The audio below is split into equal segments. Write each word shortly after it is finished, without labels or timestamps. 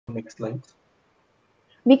next slides.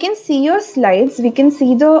 We can see your slides. We can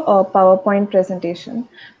see the PowerPoint presentation,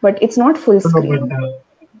 but it's not full No, screen.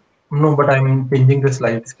 but I'm changing the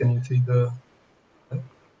slides. Can you see the?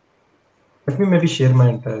 Let me maybe share my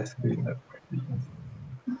entire screen. That might be easy.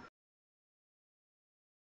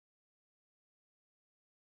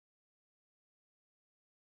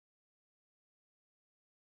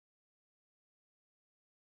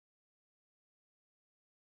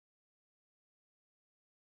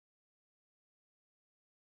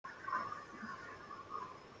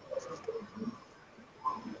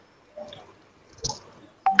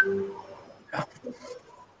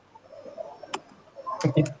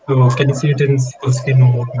 Okay, so can you see it in full screen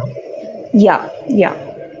mode now? Yeah, yeah.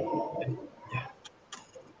 Yeah.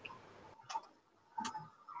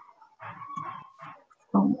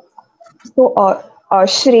 Um,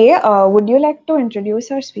 Shrey, would you like to introduce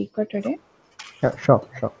our speaker today? Yeah, sure.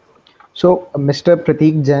 So, Mr.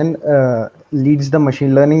 Prateek Jain leads the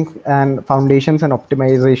machine learning and foundations and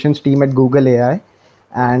optimizations team at Google AI,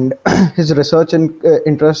 and his research and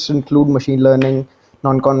interests include machine learning,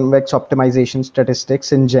 non-convex optimization,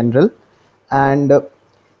 statistics in general, and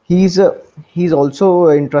he's uh, he's also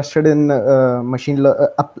interested in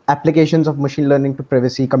applications of machine learning to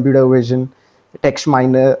privacy, computer vision,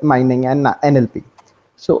 mining, and NLP.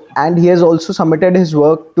 So, and he has also submitted his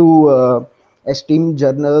work to esteemed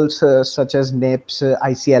journals such as NIPS,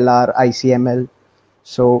 ICLR, ICML.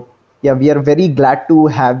 So, yeah, we are very glad to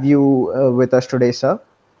have you with us today, sir.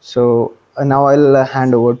 So, now I'll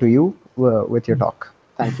hand over to you with your talk.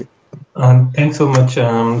 Thank you. Thanks so much.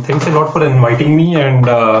 Thanks a lot for inviting me and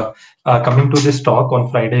coming to this talk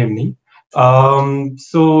on Friday evening.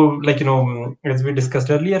 So, as we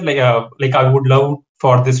discussed earlier, like I would love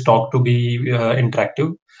for this talk to be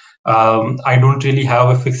interactive. I don't really have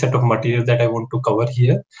a fixed set of material that I want to cover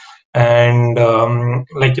here, and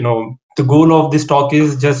the goal of this talk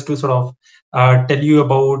is just to sort of tell you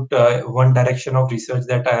about one direction of research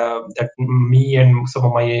that me and some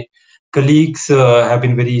of my colleagues have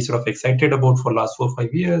been very sort of excited about for last 4 or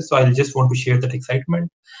 5 years. So I'll just want to share that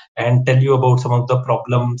excitement and tell you about some of the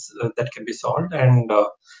problems that can be solved, and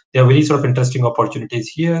there are very sort of interesting opportunities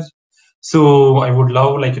here. So I would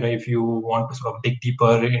love, if you want to sort of dig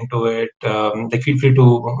deeper into it, feel free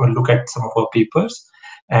to look at some of our papers,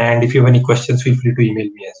 and if you have any questions, feel free to email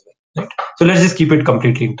me as well. Right? So let's just keep it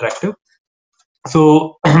completely interactive.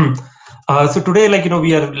 So so today,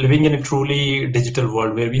 we are living in a truly digital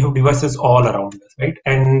world where we have devices all around us, right?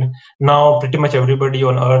 And now pretty much everybody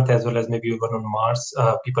on Earth, as well as maybe even on Mars,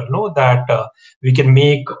 people know that we can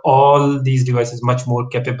make all these devices much more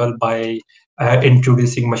capable by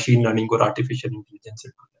introducing machine learning or artificial intelligence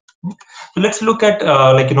into them. So let's look at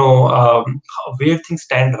where things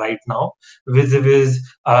stand right now with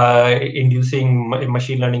inducing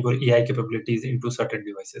machine learning or AI capabilities into certain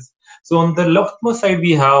devices. So on the leftmost side,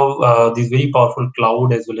 we have these very powerful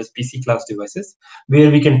cloud as well as PC class devices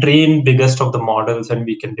where we can train biggest of the models and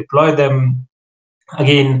we can deploy them.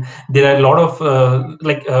 Again, there are a lot of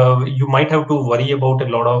you might have to worry about a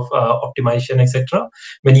lot of optimization, etc.,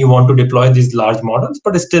 when you want to deploy these large models.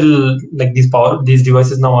 But still, like these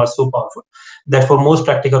devices now are so powerful that for most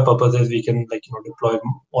practical purposes, we can deploy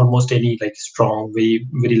almost any strong, very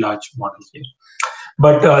very large model here.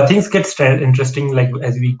 But things get interesting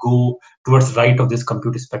as we go towards right of this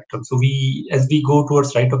computer spectrum. So as we go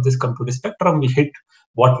towards right of this computer spectrum, we hit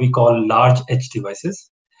what we call large edge devices.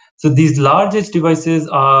 So these large edge devices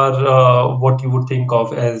are what you would think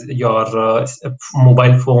of as your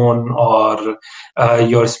mobile phone or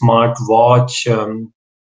your smart watch.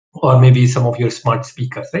 Or maybe some of your smart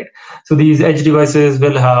speakers, right? So these edge devices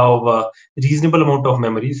will have a reasonable amount of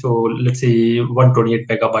memory. So let's say 128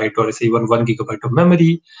 megabyte or say even 1 gigabyte of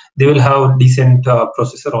memory. They will have decent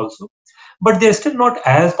processor also, but they're still not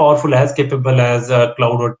as powerful, as capable as a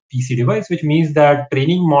cloud or PC device, which means that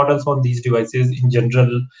training models on these devices in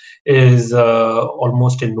general is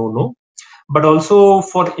almost a no-no. But also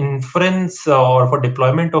for inference or for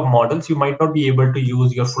deployment of models, you might not be able to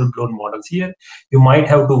use your full-blown models here. You might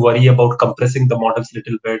have to worry about compressing the models a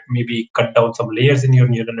little bit, maybe cut down some layers in your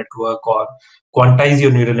neural network or quantize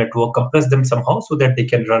your neural network, compress them somehow so that they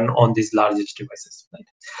can run on these large edge devices, right?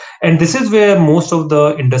 And this is where most of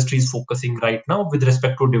the industry is focusing right now with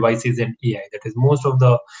respect to devices and AI. That is, most of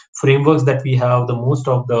the frameworks that we have, the most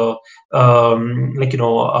of the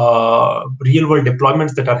real world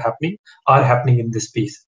deployments that are happening in this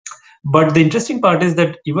space. But the interesting part is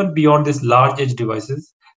that even beyond these large edge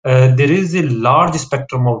devices, there is a large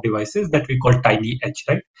spectrum of devices that we call tiny edge,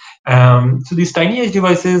 right? So these tiny edge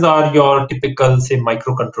devices are your typical, say,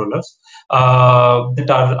 microcontrollers that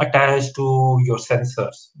are attached to your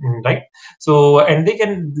sensors, right? So, and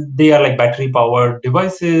they are like battery powered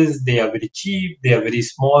devices. They are very cheap. They are very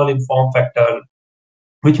small in form factor,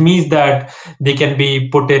 which means that they can be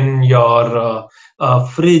put in your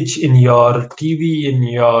fridge, in your TV, in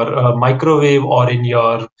your microwave, or in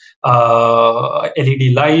your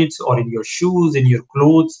LED lights, or in your shoes, in your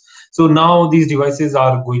clothes. So now these devices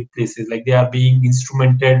are going places, like they are being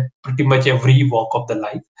instrumented pretty much every walk of the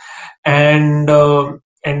life. And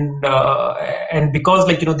and uh, and because,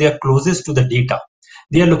 like, they are closest to the data,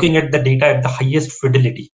 they are looking at the data at the highest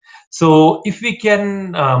fidelity. So if we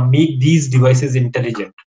can make these devices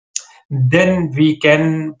intelligent, then we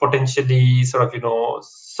can potentially sort of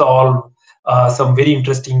solve some very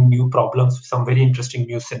interesting new problems, some very interesting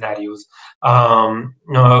new scenarios can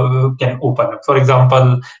open up. For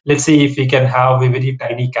example, let's say if we can have a very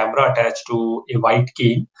tiny camera attached to a white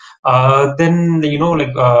cane, then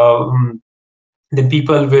then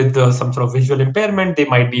people with some sort of visual impairment, they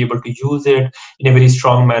might be able to use it in a very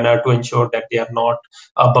strong manner to ensure that they are not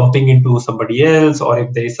bumping into somebody else, or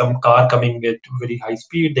if there is some car coming at very high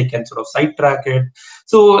speed, they can sort of sidetrack it.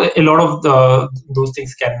 So a lot of those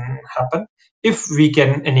things can happen if we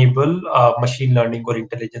can enable machine learning or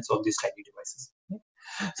intelligence on these tiny devices.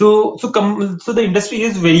 So the industry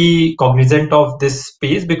is very cognizant of this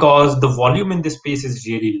space because the volume in this space is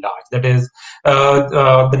really large. That is,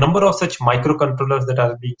 the number of such microcontrollers that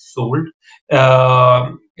are being sold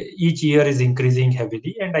each year is increasing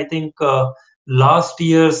heavily, and I think last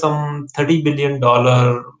year some $30 billion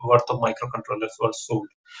worth of microcontrollers were sold,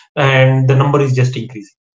 and the number is just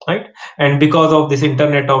increasing. Right, and because of this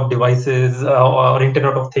Internet of Devices or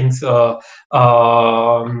Internet of Things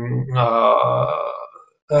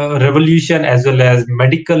revolution, as well as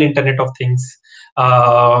medical Internet of Things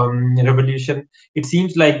revolution, it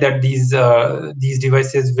seems like that these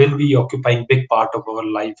devices will be occupying big part of our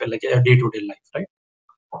life, like a day-to-day life, right?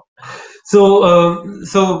 So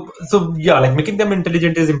yeah, like making them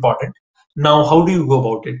intelligent is important. Now, how do you go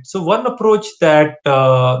about it? So one approach that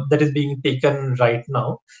is being taken right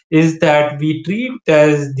now is that we treat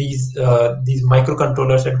as these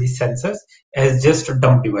microcontrollers and these sensors as just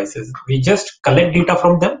dumb devices. We just collect data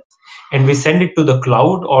from them and we send it to the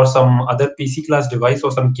cloud or some other PC class device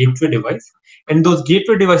or some gateway device. And those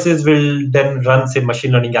gateway devices will then run, say,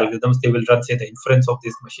 machine learning algorithms. They will run, say, the inference of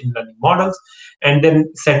these machine learning models, and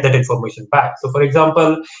then send that information back. So, for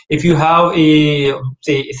example, if you have a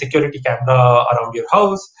security camera around your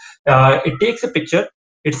house, it takes a picture.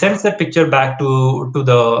 It sends that picture back to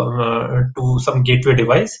some gateway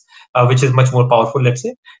device, which is much more powerful, let's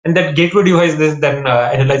say. And that gateway device then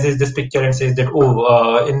analyzes this picture and says that,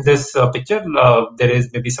 oh, in this picture, there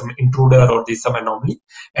is maybe some intruder or there's some anomaly,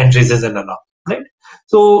 and raises an alarm, right?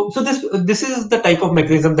 So this is the type of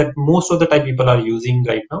mechanism that most of the time people are using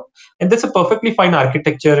right now, and that's a perfectly fine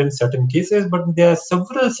architecture in certain cases. But there are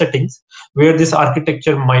several settings where this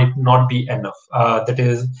architecture might not be enough. That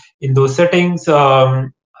is, in those settings,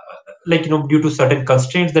 due to certain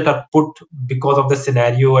constraints that are put because of the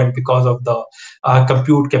scenario and because of the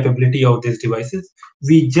compute capability of these devices,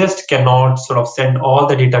 we just cannot sort of send all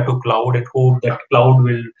the data to cloud and hope that cloud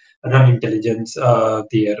will run intelligence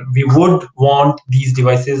there. We would want these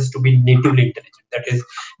devices to be natively intelligent. That is,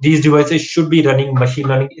 these devices should be running machine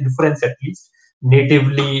learning inference at least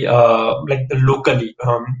natively, like locally,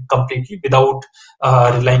 completely, without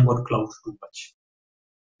relying on cloud too much.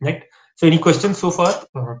 Right. So, any questions so far?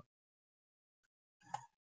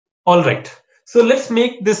 All right. So let's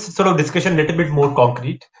make this sort of discussion a little bit more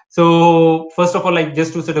concrete. So first of all, like,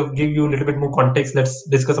 just to sort of give you a little bit more context, let's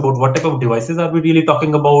discuss about what type of devices are we really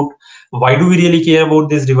talking about? Why do we really care about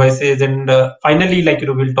these devices? And finally,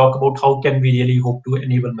 we'll talk about how can we really hope to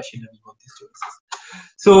enable machine learning on these devices.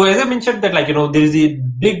 So as I mentioned that, there is a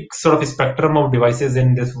big sort of a spectrum of devices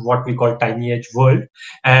in this what we call tiny edge world,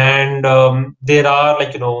 and there are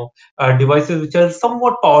devices which are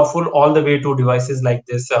somewhat powerful, all the way to devices like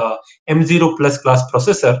this M0 plus class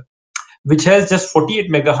processor, which has just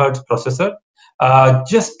 48 megahertz processor,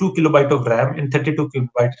 just 2 kilobyte of RAM and 32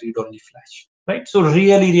 kilobyte read-only flash. Right, so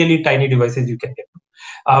really tiny devices you can get,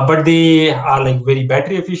 but they are like very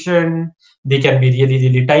battery efficient. They can be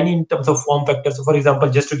really tiny in terms of form factor. So, for example,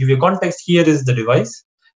 just to give you context, here is the device,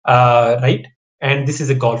 right, and this is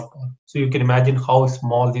a golf ball. So you can imagine how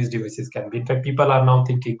small these devices can be. In fact, people are now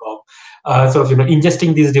thinking of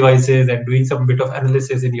ingesting these devices and doing some bit of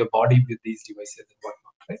analysis in your body with these devices and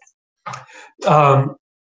whatnot, right?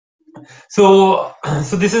 So,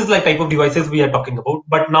 so this is like type of devices we are talking about.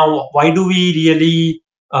 But now, why do we really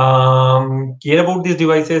care about these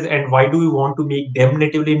devices, and why do we want to make them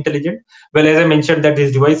natively intelligent? Well, as I mentioned, that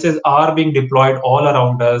these devices are being deployed all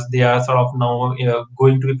around us. They are sort of now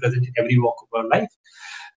going to be present in every walk of our life.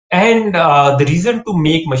 And the reason to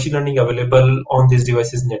make machine learning available on these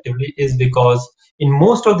devices natively is because in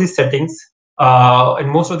most of these settings, in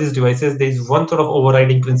most of these devices, there is one sort of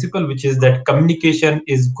overriding principle, which is that communication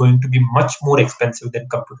is going to be much more expensive than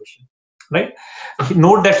computation, right?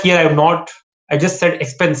 Note that here I have not, I just said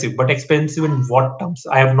expensive, but expensive in what terms?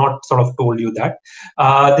 I have not sort of told you that.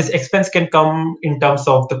 This expense can come in terms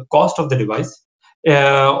of the cost of the device,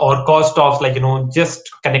 or cost of just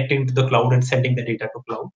connecting to the cloud and sending the data to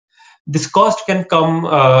cloud. This cost can come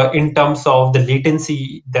in terms of the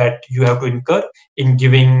latency that you have to incur in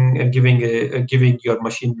giving your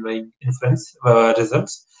machine learning inference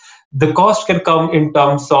results. The cost can come in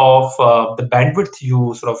terms of the bandwidth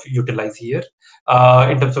you sort of utilize here,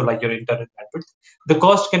 in terms of like your internet bandwidth. The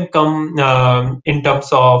cost can come in terms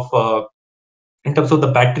of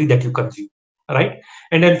the battery that you consume, right?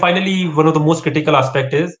 And then finally, one of the most critical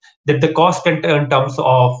aspect is that the cost can in terms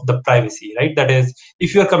of the privacy, right? That is,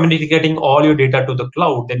 if you are communicating all your data to the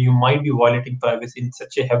cloud, then you might be violating privacy in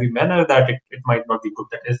such a heavy manner that it might not be good.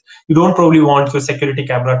 That is, you don't probably want your security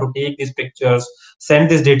camera to take these pictures, send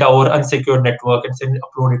this data over unsecured network, and send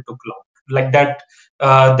upload it to cloud like that.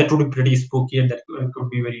 That would be pretty spooky, and that could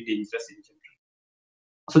be very dangerous in general.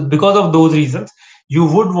 So because of those reasons, you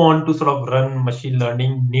would want to sort of run machine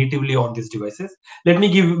learning natively on these devices. Let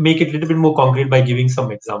me make it a little bit more concrete by giving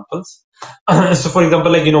some examples. So for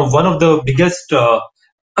example, one of the biggest sort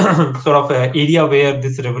of area where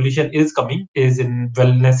this revolution is coming is in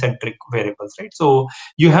wellness centric wearables, right? So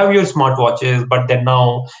you have your smartwatches, but then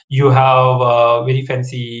now you have very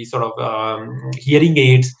fancy sort of hearing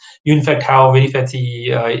aids. You in fact have very fancy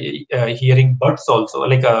hearing buds also,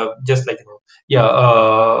 like just like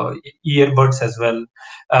yeah, earbuds as well.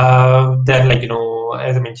 Then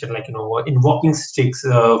as I mentioned, in walking sticks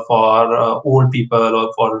for old people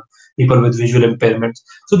or for people with visual impairments.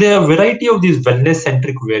 So there are a variety of these wellness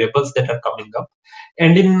centric variables that are coming up.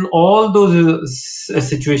 And in all those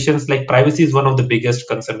situations, like privacy is one of the biggest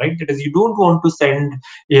concern, right? That is, you don't want to send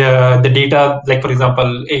the data, like for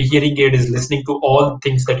example, a hearing aid is listening to all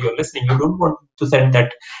things that you're listening. You don't want to send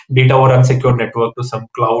that data over unsecured network to some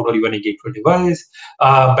cloud or even a gateway device.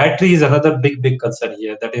 Battery is another big concern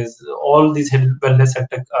here. That is, all these wellness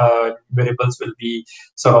centric variables will be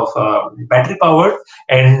sort of battery powered,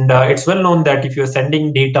 and it's well known that if you're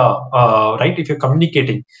sending data, right, if you're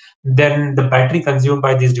communicating, then the battery consumed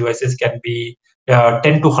by these devices can be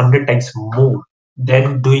 10 to 100 times more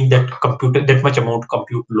than doing that much amount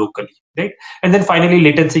compute locally, right? And then finally,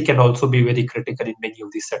 latency can also be very critical in many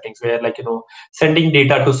of these settings, where sending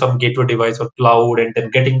data to some gateway device or cloud and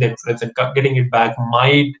then getting the inference and getting it back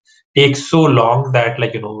might take so long that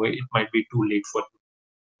it might be too late for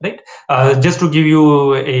you, right? Just to give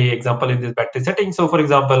you a example in this battery setting. So for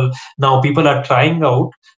example, now people are trying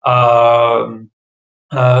out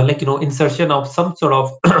insertion of some sort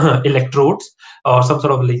of electrodes or some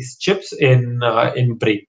sort of these chips in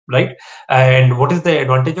brain, right? And what is the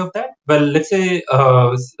advantage of that? Well, let's say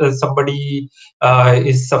somebody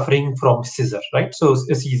is suffering from seizure, right? So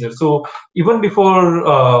a seizure. So even before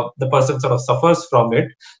the person sort of suffers from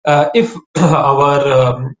it, if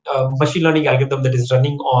our machine learning algorithm that is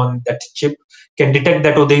running on that chip can detect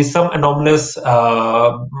that, oh, there is some anomalous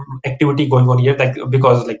activity going on here, like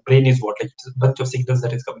because like brain is what, like it's a bunch of signals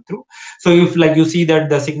that is coming through. So if like you see that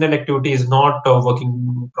the signal activity is not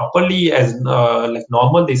working properly as like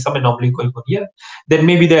normal, there's some anomaly going on here, then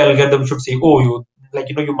maybe the algorithm should say, oh, you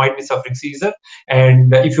might be suffering seizure,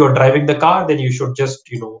 and if you are driving the car, then you should just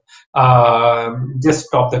stop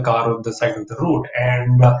the car on the side of the road,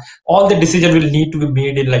 and all the decision will need to be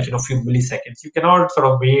made in few milliseconds. You cannot sort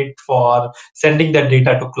of wait for sending that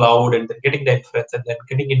data to cloud and then getting the inference and then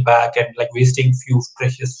getting it back and like wasting few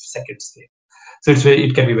precious seconds there. So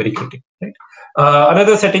it can be very critical, right?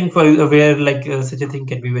 Another setting for where such a thing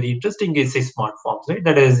can be very interesting is say smart farms, right?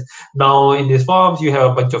 That is, now in these farms you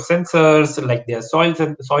have a bunch of sensors, like there are soil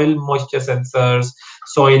moisture sensors,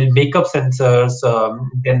 soil makeup sensors.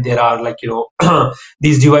 Then there are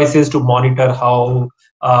these devices to monitor how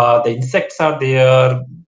the insects are there,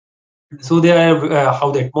 So there are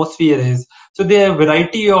how the atmosphere is. So there are a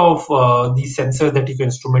variety of these sensors that you can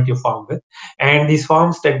instrument your farm with, and these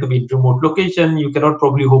farms tend to be in remote location. You cannot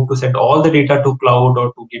probably hope to send all the data to cloud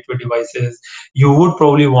or to gateway devices. You would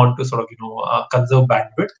probably want to sort of conserve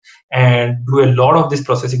bandwidth and do a lot of this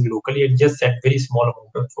processing locally and just send very small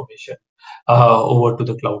amount of information over to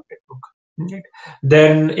the cloud network. Right.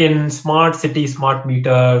 Then in smart city, smart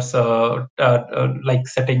meters, like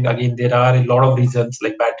setting again, there are a lot of reasons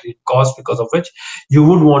like battery cost, because of which you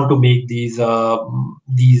would want to make these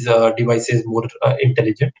devices more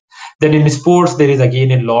intelligent. Then in sports, there is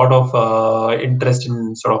again a lot of interest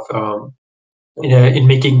in sort of in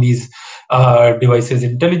making these devices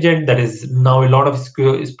intelligent. That is now a lot of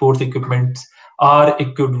sports equipment are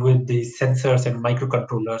equipped with these sensors and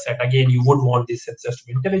microcontrollers, and again you would want these sensors to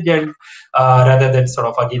be intelligent rather than sort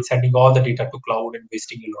of again sending all the data to cloud and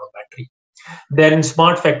wasting a lot of battery. Then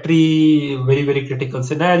smart factory, very, very critical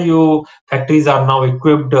scenario. Factories are now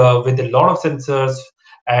equipped with a lot of sensors.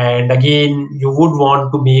 And again, you would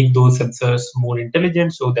want to make those sensors more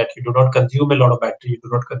intelligent so that you do not consume a lot of battery, you do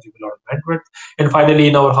not consume a lot of bandwidth. And finally,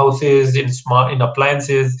 in our houses, in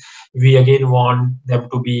appliances, we again want them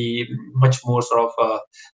to be much more sort of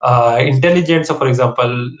intelligent. So, for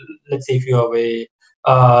example, let's say if you have a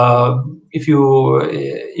if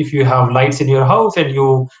you have lights in your house and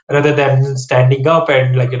you, rather than standing up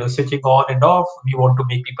and switching on and off, we want to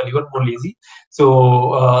make people even more lazy. So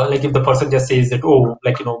like if the person just says that, oh,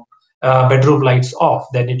 bedroom lights off,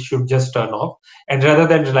 then it should just turn off. And rather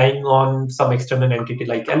than relying on some external entity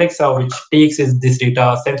like Alexa, which takes this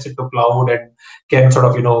data, sends it to cloud, and can sort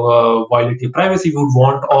of violate your privacy, you would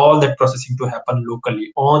want all that processing to happen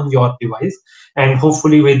locally on your device, and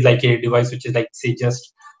hopefully with like a device which is like say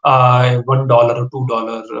just $1 or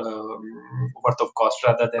 $2 worth of cost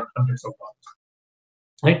rather than hundreds of dollars.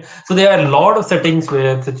 Right. So there are a lot of settings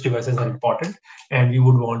where such devices are important, and we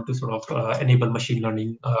would want to sort of enable machine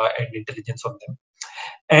learning and intelligence on them.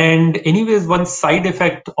 And anyways, one side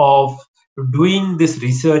effect of doing this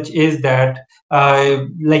research is that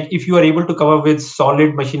like if you are able to come up with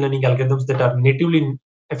solid machine learning algorithms that are natively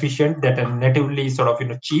efficient, that are natively sort of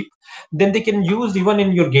cheap, then they can use even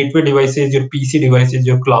in your gateway devices, your PC devices,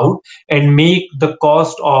 your cloud, and make the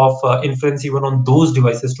cost of inference even on those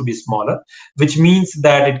devices to be smaller, which means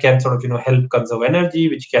that it can sort of help conserve energy,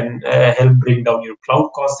 which can help bring down your cloud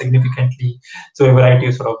cost significantly. So a variety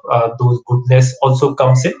of sort of those goodness also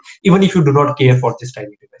comes in, even if you do not care for these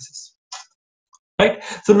tiny devices. Right.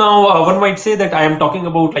 So now one might say that I am talking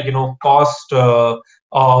about cost of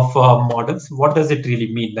models. What does it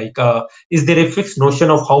really mean? Like, is there a fixed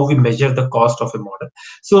notion of how we measure the cost of a model?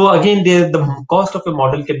 So again, the cost of a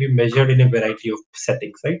model can be measured in a variety of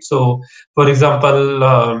settings, right? So, for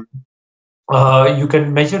example, you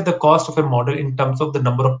can measure the cost of a model in terms of the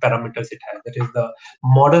number of parameters it has. That is the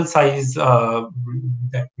model size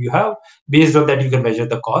that you have. Based on that, you can measure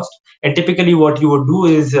the cost. And typically, what you would do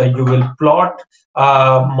is you will plot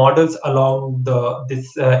models along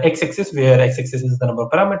this x-axis, where x-axis is the number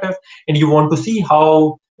of parameters, and you want to see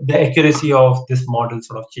how the accuracy of this model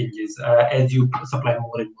sort of changes as you supply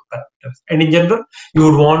more and more parameters. And in general, you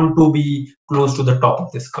would want to be close to the top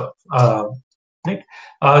of this curve. Right.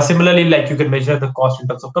 Similarly, like you can measure the cost in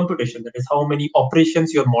terms of computation. That is how many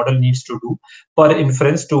operations your model needs to do per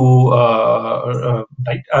inference to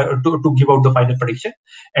to give out the final prediction.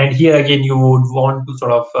 And here again, you would want to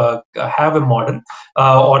sort of have a model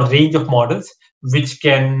or range of models which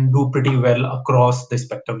can do pretty well across the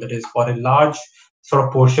spectrum. That is, for a large sort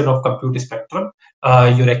of portion of compute spectrum,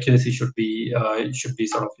 your accuracy should be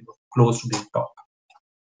sort of close to being top.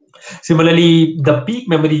 Similarly, the peak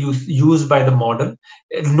memory used by the model,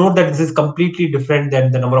 note that this is completely different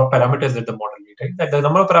than the number of parameters that the model needs. Right? That the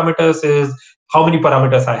number of parameters is how many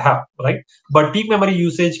parameters I have, right? But peak memory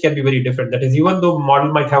usage can be very different. That is, even though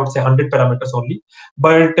model might have say 100 parameters only,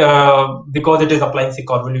 but because it is applying say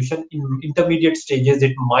convolution in intermediate stages,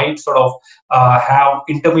 it might sort of have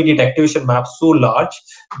intermediate activation maps so large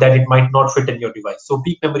that it might not fit in your device. So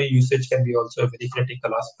peak memory usage can be also a very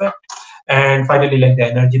critical aspect. And finally, like the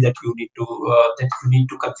energy that you need to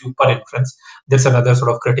consume per inference, that's another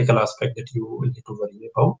sort of critical aspect that you will need to worry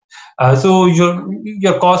about. So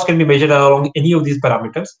your cost can be measured along any of these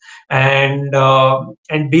parameters, and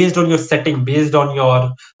based on your setting, based on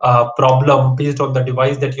your problem, based on the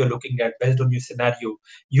device that you're looking at, based on your scenario,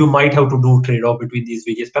 you might have to do trade-off between these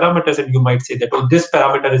various parameters, and you might say that, oh, this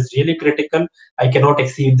parameter is really critical, I cannot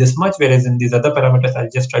exceed this much, whereas in these other parameters I'll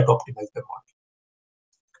just try to optimize them all.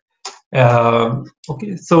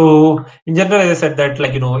 Okay, so in general, as I said that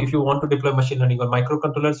if you want to deploy machine learning or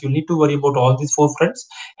microcontrollers, you need to worry about all these four fronts.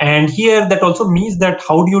 And here, that also means that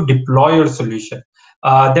how do you deploy your solution?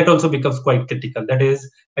 That also becomes quite critical. That is,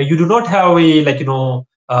 you do not have a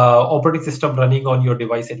operating system running on your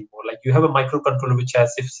device anymore. Like you have a microcontroller which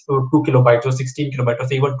has 2 kilobytes or 16 kilobytes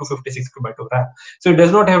or even 256 kilobytes of RAM. So it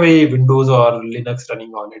does not have a Windows or Linux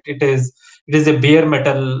running on it. It is a bare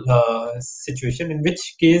metal situation, in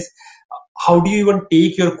which case how do you even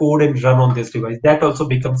take your code and run on this device? That also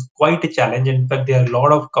becomes quite a challenge. In fact, there are a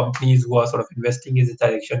lot of companies who are sort of investing in this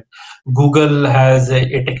direction. Google has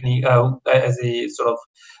a technique as a sort of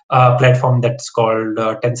platform that's called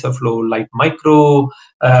TensorFlow Lite Micro.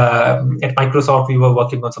 At Microsoft, we were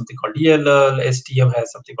working on something called DLL. STM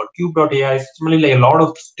has something called Cube.ai. Similarly, like a lot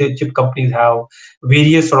of chip companies have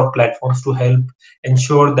various sort of platforms to help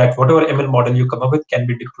ensure that whatever ML model you come up with can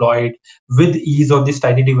be deployed with ease on these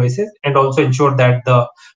tiny devices, and also ensure that the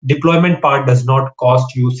deployment part does not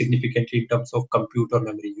cost you significantly in terms of compute or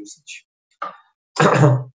memory usage.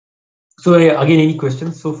 So again, any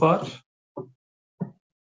questions so far?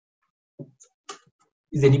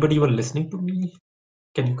 Is anybody even listening to me?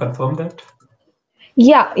 Can you confirm that?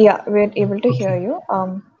 Yeah, we're able to hear you.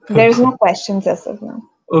 There's no questions as of now.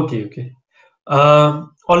 Okay.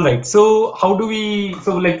 All right. So how do we?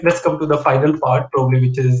 So let's come to the final part, probably,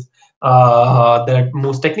 which is that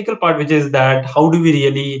most technical part, which is that how do we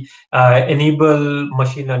really enable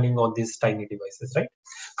machine learning on these tiny devices, right?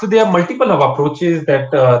 So there are multiple of approaches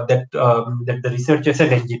that the researchers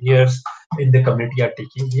and engineers in the community are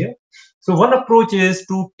taking here. So one approach is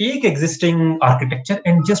to take existing architecture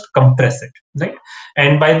and just compress it, right?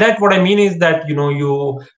 And by that, what I mean is that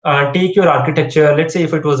you take your architecture. Let's say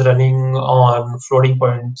if it was running on floating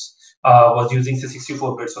points, was using say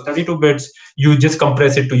 64 bits or 32 bits, you just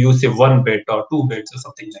compress it to use say 1 bit or 2 bits or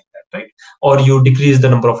something like that, right? Or you decrease the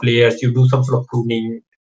number of layers, you do some sort of pruning,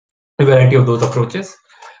 a variety of those approaches.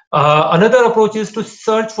 Another approach is to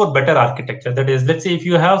search for better architecture. That is, let's say if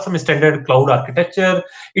you have some standard cloud architecture,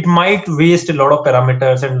 it might waste a lot of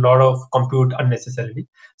parameters and a lot of compute unnecessarily.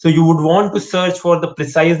 So you would want to search for the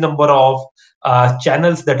precise number of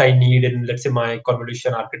channels that I need in, let's say, my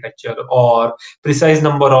convolution architecture, or precise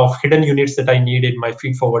number of hidden units that I need in my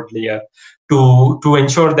feed-forward layer to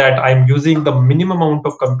ensure that I'm using the minimum amount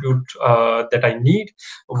of compute that I need,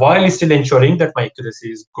 while still ensuring that my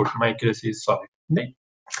accuracy is good, my accuracy is solid. Right?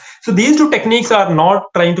 So these two techniques are not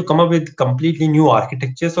trying to come up with completely new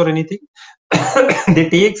architectures or anything. They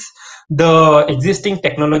takes the existing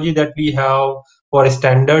technology that we have for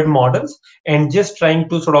standard models and just trying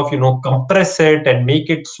to sort of compress it and make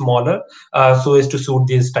it smaller, so as to suit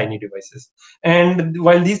these tiny devices. And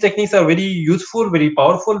while these techniques are very useful, very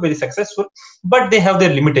powerful, very successful, but they have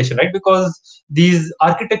their limitation, right? Because these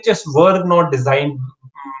architectures were not designed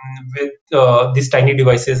with these tiny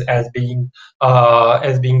devices as being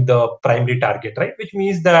the primary target, right? Which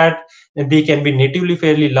means that they can be natively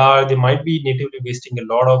fairly large. They might be natively wasting a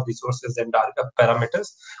lot of resources and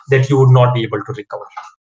parameters that you would not be able to recover.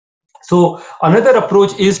 So another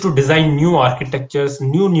approach is to design new architectures,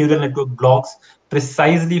 new neural network blocks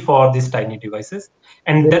precisely for these tiny devices.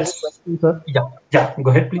 And There is a that's, question, sir. yeah,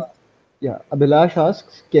 go ahead, please. Yeah, Abhilash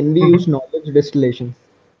asks, can we use Mhm. knowledge distillation?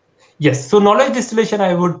 Yes, so knowledge distillation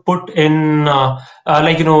I would put in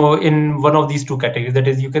in one of these two categories. That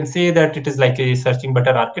is, you can say that it is like a searching better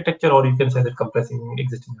architecture, or you can say that compressing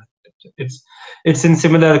existing architecture. It's in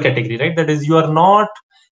similar category, right? That is, you are not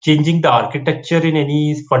changing the architecture in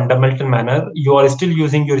any fundamental manner. You are still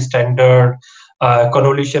using your standard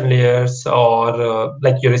convolution layers, or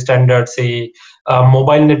like your standard say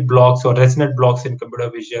mobile net blocks or ResNet blocks in computer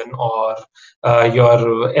vision, or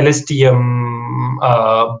your LSTM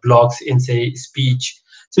blocks in say speech.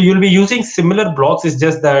 So you'll be using similar blocks. It's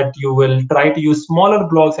just that you will try to use smaller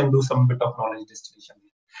blocks and do some bit of knowledge distillation.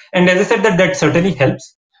 And as I said, that certainly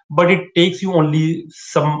helps, but it takes you only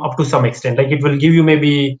some up to some extent. Like it will give you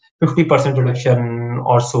maybe 50% reduction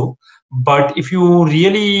or so. But if you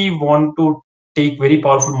really want to take very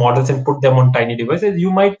powerful models and put them on tiny devices, you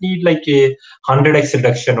might need like a 100x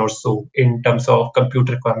reduction or so in terms of compute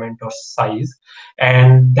requirement or size,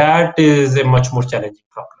 and that is a much more challenging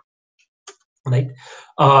problem, right?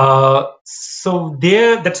 So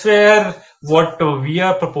that's where what we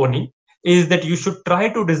are proposing is that you should try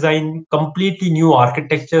to design completely new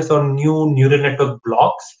architectures or new neural network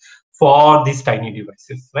blocks for these tiny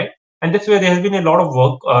devices, right? And that's where there has been a lot of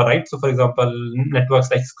work, right? So for example, networks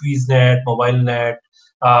like SqueezeNet, MobileNet,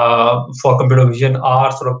 for computer vision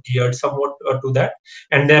are sort of geared somewhat to that.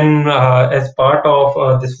 And then as part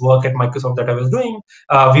of this work at Microsoft that I was doing,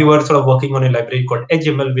 we were sort of working on a library called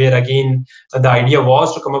EdgeML, where again the idea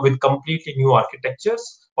was to come up with completely new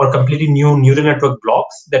architectures or completely new neural network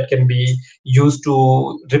blocks that can be used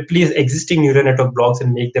to replace existing neural network blocks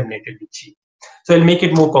and make them natively cheap. So I'll make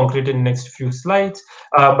it more concrete in the next few slides.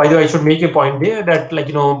 By the way, I should make a point there that, like,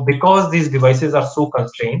 because these devices are so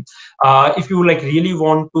constrained, if you like really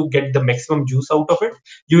want to get the maximum juice out of it,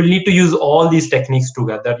 you will need to use all these techniques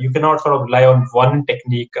together. You cannot sort of rely on one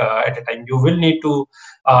technique at a time. You will need to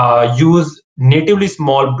use natively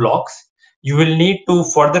small blocks. You will need to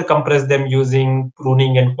further compress them using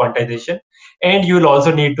pruning and quantization. And you will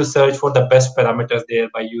also need to search for the best parameters there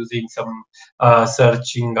by using some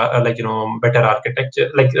searching, better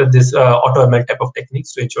architecture, like this AutoML type of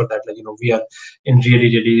techniques to ensure that, we are in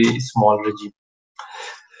really, really small regime.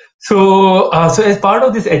 So as part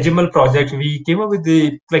of this HML project, we came up with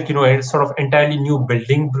the a sort of entirely new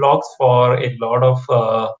building blocks for a lot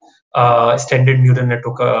of standard neural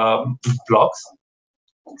network blocks.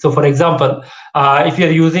 So, for example, if you're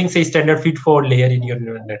using, say, standard feed-forward layer in your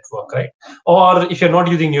neural network, right? Or if you're not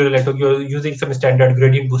using neural network, you're using some standard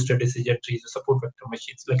gradient boosted decision trees or support vector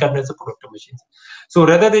machines, like kernel support vector machines. So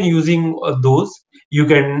rather than using those, you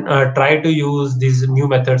can try to use these new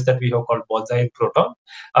methods that we have called Bonsai and Proton.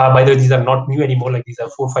 By the way, these are not new anymore. Like, these are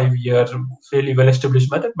 4-5 year fairly well-established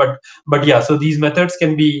method. But yeah, so these methods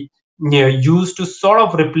can be used to sort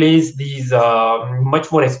of replace these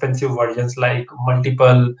much more expensive versions like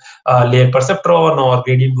multiple layer perceptron or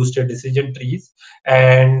gradient boosted decision trees,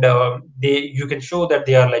 and you can show that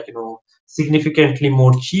they are significantly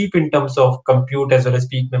more cheap in terms of compute as well as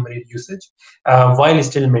peak memory usage, while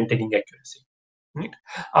still maintaining accuracy. Right.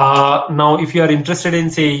 Now, if you are interested in,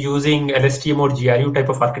 say, using LSTM or GRU type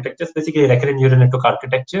of architectures, basically recurrent neural network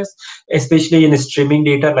architectures, especially in streaming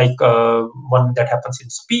data, like one that happens in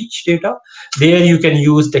speech data, there you can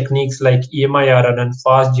use techniques like EMI RNN,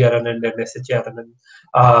 fast GRNN, and SHRNN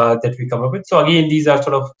that we come up with. So again, these are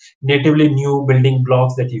sort of natively new building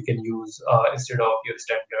blocks that you can use instead of your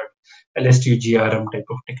standard LSTM GRM type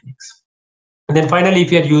of techniques. And then finally,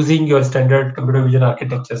 if you're using your standard computer vision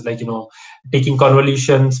architectures, like, taking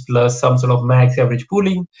convolutions plus some sort of max average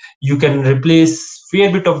pooling, you can replace fair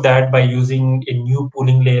bit of that by using a new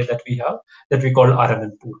pooling layer that we have that we call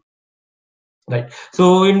RNN pool. Right.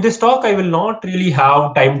 So in this talk, I will not really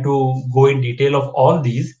have time to go in detail of all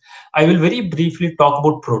these. I will very briefly talk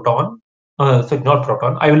about Proton. Sorry, not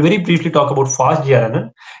Proton. I will very briefly talk about fast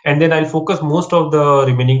GRNN, and then I'll focus most of the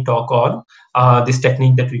remaining talk on this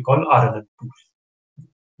technique that we call RNN pool.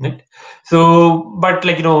 Right. So, but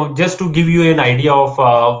just to give you an idea of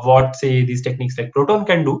what, say, these techniques like Proton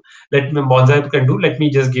can do, Bonsai can do. Let me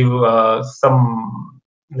just give some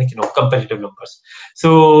comparative numbers.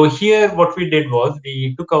 So here, what we did was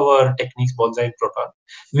we took our techniques Bonsai and Proton.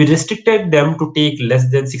 We restricted them to take less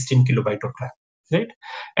than 16 kilobyte of RAM. Right,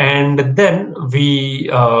 and then we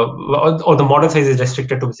or the model size is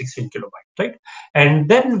restricted to 16 kilobyte, right? And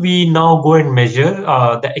then we now go and measure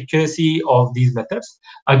the accuracy of these methods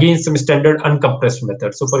against some standard uncompressed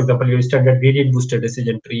methods. So, for example, your standard gradient boosted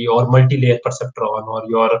decision tree or multi-layer perceptron or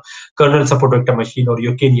your kernel support vector machine or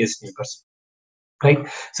your k-nearest neighbors. Right.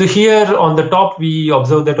 So here on the top, we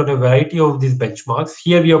observe that on a variety of these benchmarks.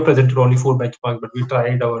 Here we have presented only 4 benchmarks, but we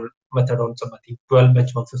tried our method on some, I think, 12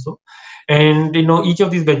 benchmarks or so. And each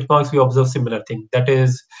of these benchmarks, we observe similar thing. That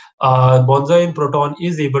is, Bonsai and Proton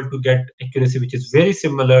is able to get accuracy which is very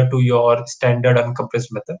similar to your standard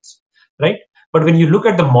uncompressed methods, right? But when you look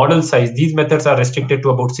at the model size, these methods are restricted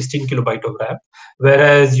to about 16 kilobyte of RAM,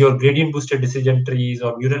 whereas your gradient boosted decision trees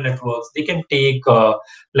or neural networks, they can take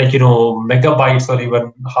megabytes or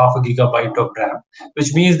even half a gigabyte of RAM,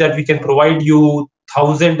 which means that we can provide you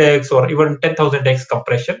 1000x or even 10,000x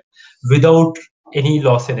compression without any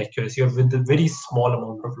loss in accuracy or with a very small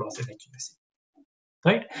amount of loss in accuracy.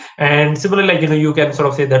 Right. And similarly, you can sort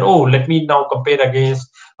of say that, oh, let me now compare against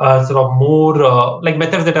sort of more like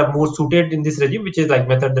methods that are more suited in this regime, which is like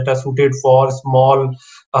methods that are suited for small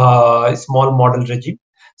model regime.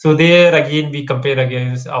 So there again, we compare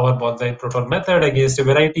against our Bonsai Proton method against a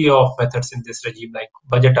variety of methods in this regime, like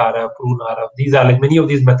budget RF, prune RF. These are many of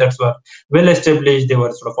these methods were well established. They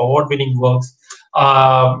were sort of award-winning works.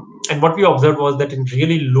 And what we observed was that in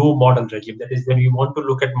really low model regime, that is when we want to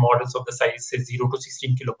look at models of the size, say, 0 to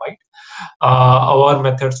 16 kilobyte, our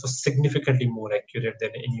methods were significantly more accurate than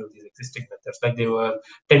any of these existing methods. Like, they were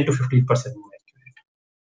 10 to 15% more accurate.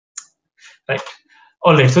 Right.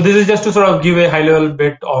 All right. So this is just to sort of give a high level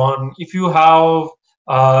bit on, if you have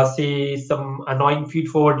say some annoying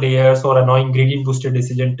feed-forward layers or annoying gradient-boosted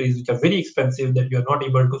decision trees, which are very expensive that you're not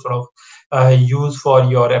able to sort of use for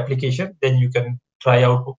your application, then you can try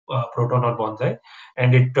out Proton or Bonsai,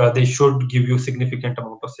 and they should give you significant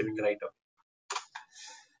amount of saving right away.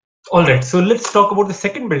 All right, so let's talk about the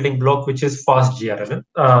second building block, which is fast GRNN.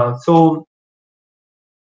 So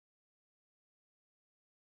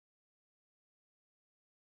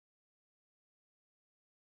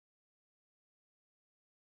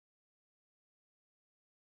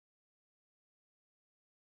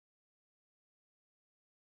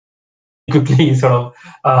quickly sort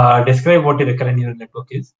of describe what a recurrent neural network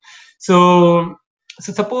is. So,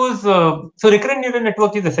 suppose recurrent neural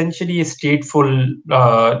network is essentially a stateful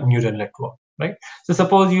neural network, right? So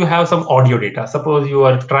suppose you have some audio data. Suppose you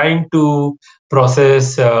are trying to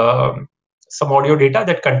process some audio data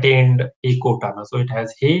that contained a Tana. So it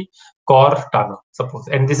has hey, core, Tana, suppose,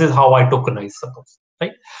 and this is how I tokenize, suppose,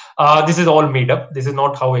 right? This is all made up. This is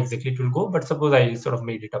not how exactly it will go, but suppose I sort of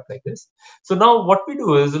made it up like this. So now what we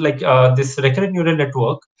do is like this recurrent neural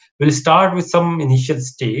network will start with some initial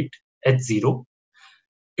state at 0.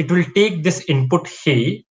 It will take this input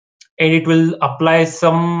hey, and it will apply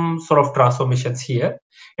some sort of transformations here,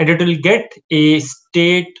 and it will get a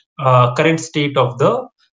state, current state of the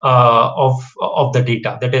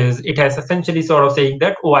data. That is, it has essentially sort of saying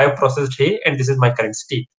that, oh, I have processed hey, and this is my current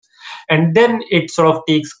state. And then it sort of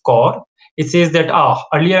takes core. It says that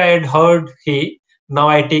earlier I had heard hey, now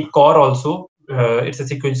I take core also. It's a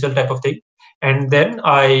sequential type of thing, and then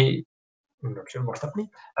I'm not sure what's happening.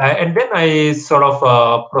 And then I sort of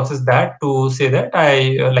process that to say that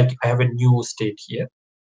I have a new state here.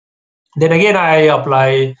 Then again, I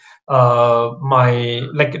apply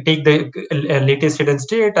take the latest hidden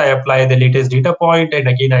state, I apply the latest data point, and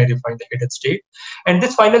again, I refine the hidden state. And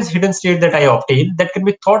this final hidden state that I obtain, that can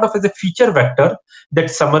be thought of as a feature vector that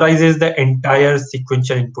summarizes the entire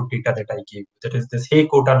sequential input data that I gave. That is this hey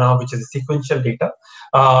quota now, which is a sequential data.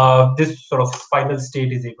 This sort of final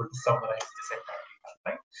state is able to summarize this entire data,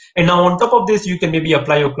 right? And now on top of this, you can maybe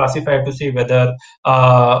apply your classifier to say whether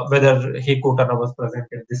hey Kotana was present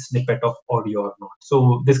in this snippet of audio or not.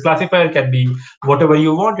 So this classifier can be whatever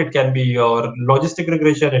you want. It can be your logistic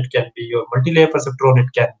regression. It can be your multi-layer perceptron.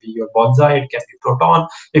 It can be your Bonsai. It can be Proton.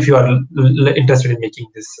 If you are interested in making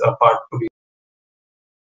this part to be.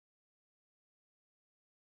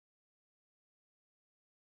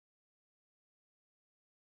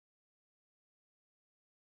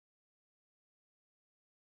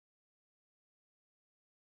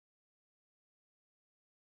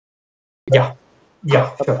 Yeah.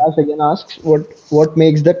 Yeah, sure. Prakash again asks, what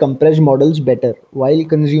makes the compressed models better? While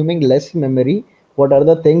consuming less memory, what are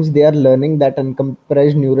the things they are learning that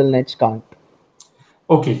uncompressed neural nets can't?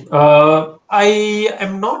 Okay. I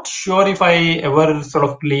am not sure if I ever sort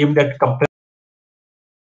of claimed that compressed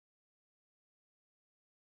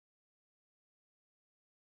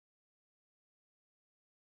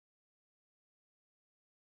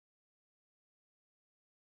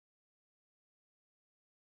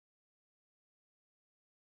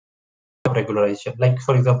regularization. Like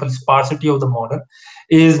for example, sparsity of the model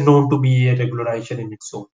is known to be a regularization in its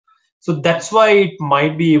own. So that's why it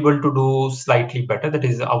might be able to do slightly better, that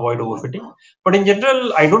is avoid overfitting. But in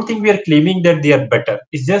general, I don't think we are claiming that they are better.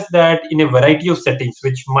 It's just that in a variety of settings,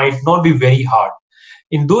 which might not be very hard,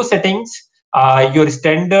 in those settings, your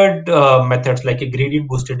standard methods like a gradient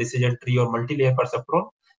boosted decision tree or multi-layer perceptron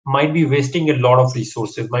might be wasting a lot of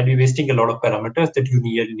resources, might be wasting a lot of parameters that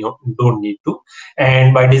don't need to.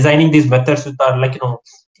 And by designing these methods that are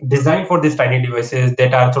designed for these tiny devices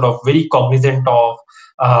that are sort of very cognizant of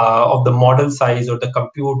the model size or the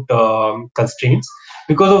compute constraints,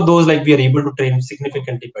 because of those, like we are able to train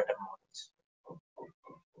significantly better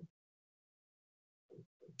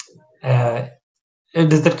models.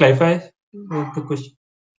 Does that clarify the question?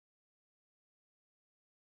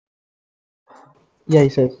 Yeah, he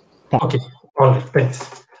says. Okay. All right.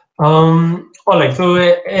 Thanks. All right. So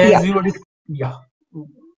as you were, yeah.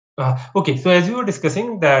 Okay. So as we were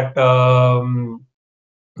discussing that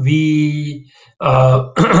we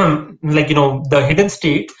the hidden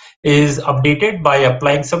state is updated by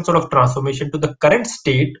applying some sort of transformation to the current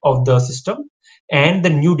state of the system and the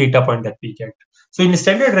new data point that we get. So in a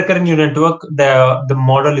standard recurrent neural network, the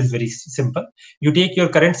model is very simple. You take your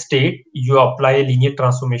current state, you apply a linear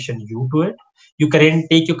transformation u to it. You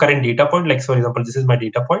take your current data point, like for example, this is my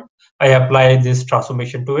data point. I apply this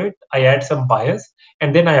transformation to it. I add some bias,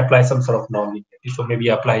 and then I apply some sort of nonlinearity. So maybe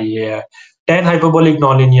apply a tan hyperbolic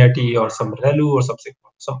nonlinearity or some ReLU or some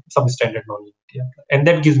standard nonlinearity, and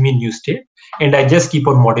that gives me new state. And I just keep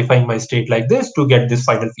on modifying my state like this to get this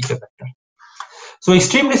final feature vector. So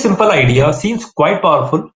extremely simple idea, seems quite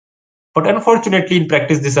powerful, but unfortunately in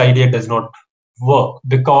practice this idea does not work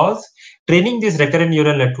because training these recurrent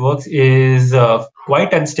neural networks is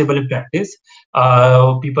quite unstable in practice.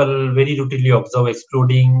 People very routinely observe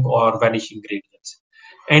exploding or vanishing gradients.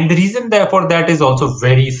 And the reason therefore that is also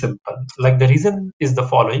very simple. Like the reason is the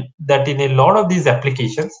following, that in a lot of these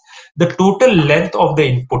applications, the total length of the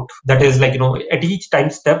input, that is like, at each time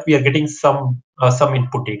step, we are getting some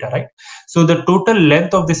input data, right? So the total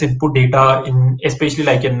length of this input data in, especially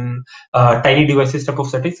like in tiny devices type of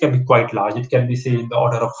settings, can be quite large. It can be say in the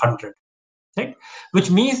order of 100, right? Which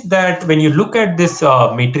means that when you look at this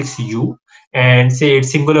matrix U and say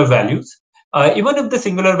its singular values, even if the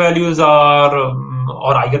singular values are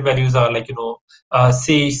or eigenvalues are like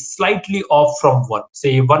say slightly off from one,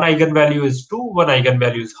 say one eigenvalue is 2, one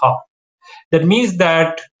eigenvalue is half, that means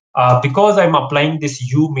that because I'm applying this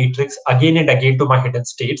U matrix again and again to my hidden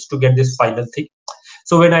states to get this final thing.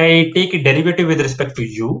 So when I take a derivative with respect to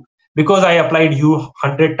U, because I applied U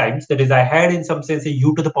 100 times, that is I had in some sense a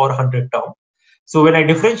U to the power 100 term. So when I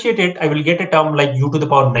differentiate it, I will get a term like U to the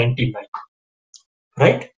power 99,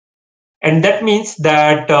 right? And that means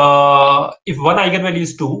that if one eigenvalue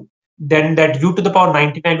is 2, then that U to the power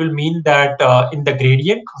 99 will mean that in the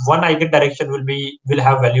gradient, one eigendirection will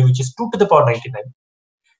have value which is 2 to the power 99.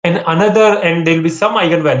 And there will be some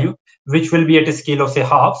eigenvalue which will be at a scale of say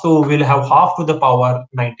half, so we'll have half to the power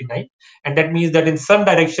 99, and that means that in some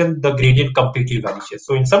direction the gradient completely vanishes.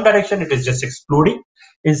 So in some direction it is just exploding,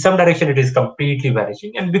 in some direction it is completely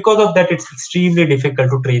vanishing, and because of that it's extremely difficult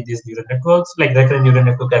to train these neural networks, like recurrent neural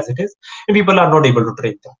network as it is, and people are not able to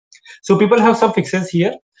train them. So people have some fixes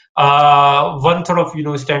here. One sort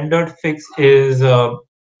of standard fix is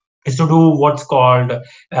to do what's called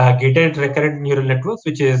gated recurrent neural networks,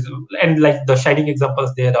 which is, and like the shining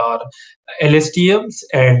examples there are LSTMs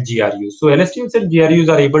and GRUs. So LSTMs and GRUs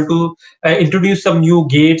are able to introduce some new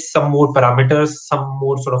gates, some more parameters, some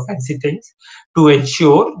more sort of fancy things to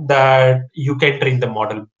ensure that you can train the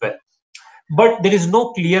model well. But there is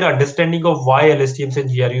no clear understanding of why LSTMs and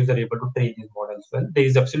GRUs are able to train these models well. There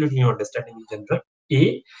is absolutely no understanding in general.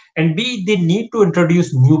 A, and B, they need to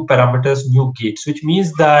introduce new parameters, new gates, which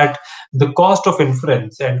means that the cost of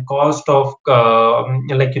inference and cost of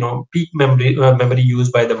peak memory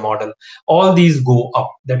used by the model, all these go up.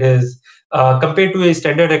 That is, compared to a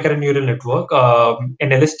standard recurrent neural network, an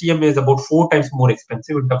LSTM is about 4 times more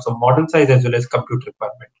expensive in terms of model size as well as compute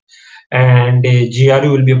requirement, and a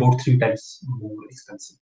GRU will be about 3 times more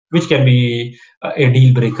expensive, which can be a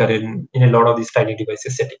deal breaker in a lot of these tiny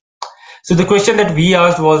devices setting. So the question that we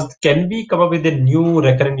asked was, can we come up with a new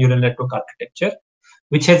recurrent neural network architecture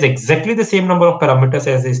which has exactly the same number of parameters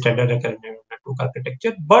as a standard recurrent neural network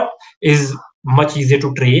architecture, but is much easier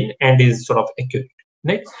to train and is sort of accurate,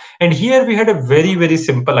 right? And here we had a very, very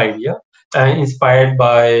simple idea inspired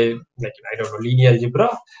by, like, I don't know, linear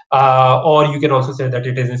algebra, or you can also say that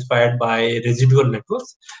it is inspired by residual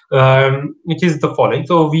networks, which is the following.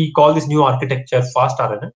 So we call this new architecture fast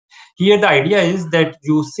RNN. Here the idea is that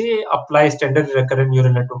you say apply standard recurrent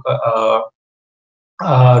neural network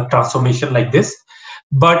transformation like this,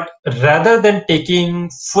 but rather than taking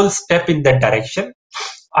full step in that direction,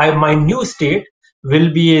 my new state will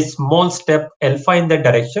be a small step alpha in that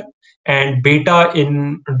direction and beta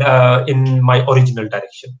in my original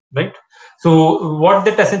direction, right? So what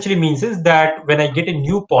that essentially means is that when I get a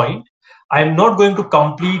new point, I'm not going to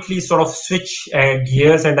completely sort of switch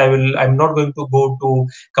gears, and I'm not going to go to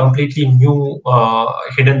completely new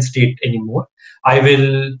hidden state anymore. I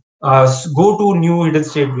will go to new hidden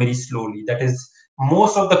state very slowly. That is,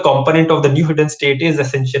 most of the component of the new hidden state is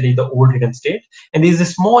essentially the old hidden state, and there is a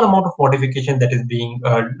small amount of modification that is being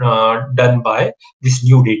done by this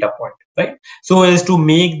new data point, right? So as to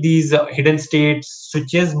make these hidden state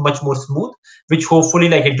switches much more smooth, which hopefully,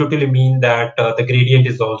 like, intuitively mean that the gradient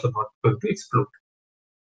is also not going to explode.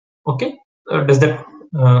 Okay, does that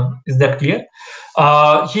is that clear?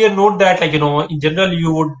 Here note that, like, in general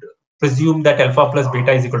you would presume that alpha plus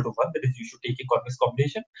beta is equal to 1, that is, you should take a convex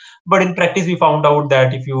combination, but in practice we found out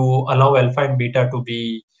that if you allow alpha and beta to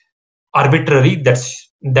be arbitrary,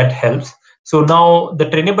 that helps. So now the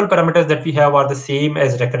trainable parameters that we have are the same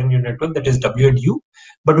as recurrent neural network, that is W and U,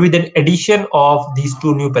 but with an addition of these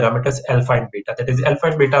two new parameters, alpha and beta. That is, alpha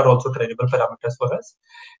and beta are also trainable parameters for us.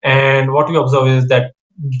 And what we observe is that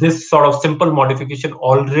this sort of simple modification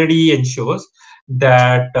already ensures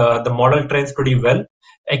that the model trains pretty well.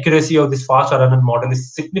 Accuracy of this fast RNN model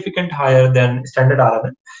is significantly higher than standard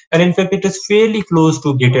RNN, and in fact, it is fairly close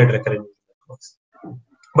to gated recurrent neural networks,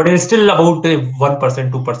 but it is still about 1%,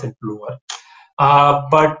 2% lower.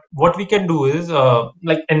 But what we can do is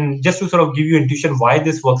and just to sort of give you intuition why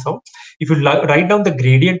this works out, if you write down the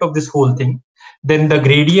gradient of this whole thing, then the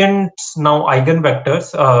gradients now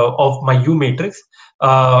eigenvectors of my U matrix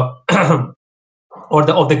uh, or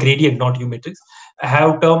of the gradient, not U matrix,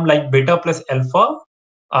 have term like beta plus alpha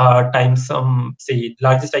times some, say,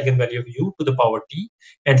 largest eigenvalue of U to the power t,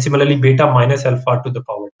 and similarly beta minus alpha to the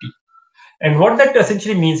power t. And what that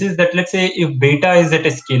essentially means is that, let's say, if beta is at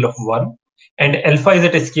a scale of 1 and alpha is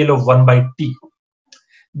at a scale of 1 by t,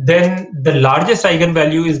 then the largest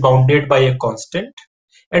eigenvalue is bounded by a constant,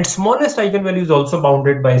 and smallest eigenvalue is also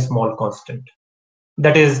bounded by a small constant.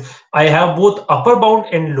 That is, I have both upper bound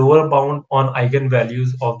and lower bound on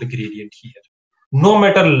eigenvalues of the gradient here, no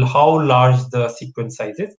matter how large the sequence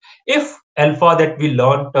size is. If alpha that we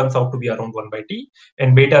learn turns out to be around 1 by t,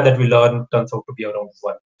 and beta that we learn turns out to be around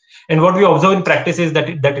 1. And what we observe in practice is that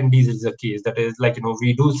indeed is the case. That is,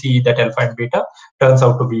 we do see that alpha and beta turns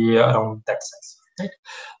out to be around that size. Right?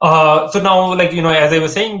 So now, as I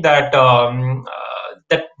was saying, that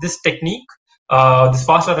this technique, this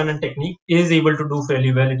fast RNN technique, is able to do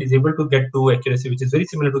fairly well. It is able to get to accuracy which is very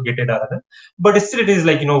similar to gated RNN, but still it is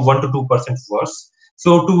 1 to 2% worse.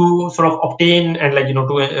 So to sort of obtain and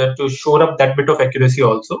to shore up that bit of accuracy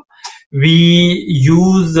also, we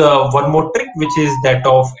use one more trick, which is that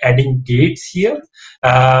of adding gates here,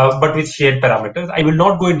 but with shared parameters. I will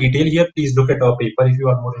not go in detail here. Please look at our paper if you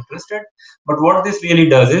are more interested. But what this really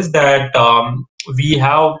does is that we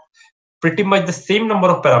have pretty much the same number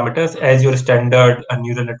of parameters as your standard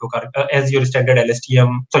neural network, as your standard as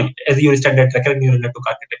your standard recurrent neural network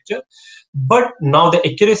architecture. But now the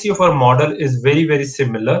accuracy of our model is very, very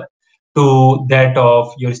similar to that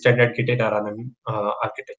of your standard gated RNN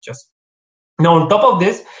architectures. Now, on top of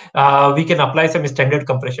this, we can apply some standard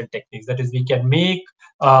compression techniques. That is, we can make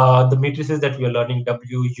the matrices that we are learning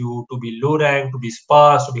WU to be low rank, to be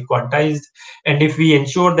sparse, to be quantized. And if we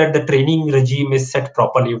ensure that the training regime is set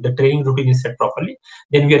properly, if the training routine is set properly,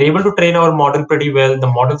 then we are able to train our model pretty well. The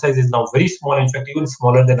model size is now very small, in fact, even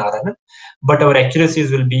smaller than RNN, but our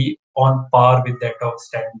accuracies will be on par with that of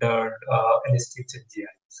standard LSTMs and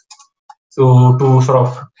GIs. So to sort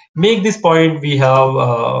of make this point, we have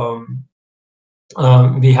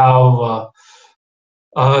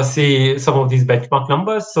see some of these benchmark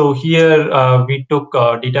numbers. So here we took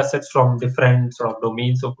data sets from different sort of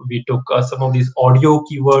domains. So we took some of these audio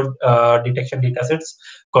keyword detection data sets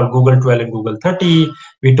called Google 12 and Google 30.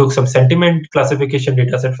 We took some sentiment classification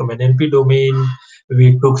data set from NLP domain.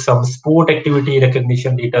 We took some sport activity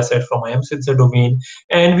recognition data set from IM sensor domain.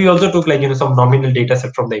 And we also took some nominal data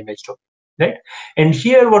set from the image domain. Right? And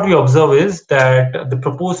here what we observe is that the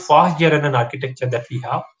proposed fast GRNN architecture that we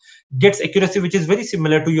have gets accuracy which is very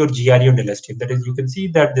similar to your GRE on LSTM. That is, you can see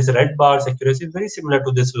that this red bar's accuracy is very similar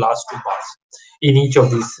to this last two bars in each of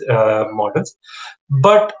these models.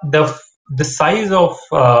 But the size of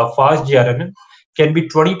fast GRNN can be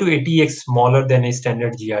 20 to 80x smaller than a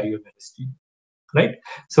standard GRE on LSTM. Right,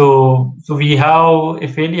 so we have a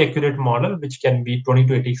fairly accurate model which can be 20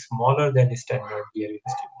 to 80x smaller than a standard GRE on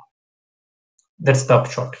LSTM. That's the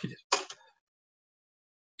upshot here.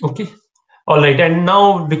 Okay. All right. And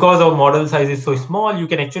now, because our model size is so small, you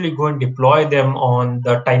can actually go and deploy them on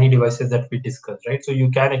the tiny devices that we discussed, right? So you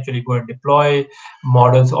can actually go and deploy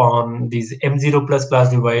models on these M0 plus class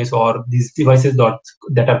device or these devices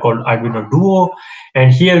that are called Arduino Duo.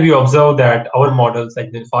 And here we observe that our models,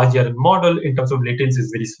 like the fast GRN model, in terms of latency is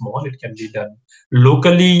very small. It can be done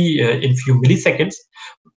locally in few milliseconds.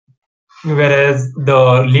 Whereas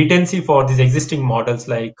the latency for these existing models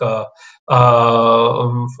like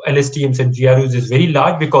LSTMs and GRUs is very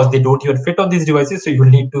large because they don't even fit on these devices. So you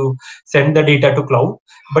will need to send the data to cloud.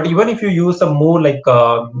 But even if you use some more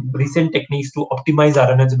recent techniques to optimize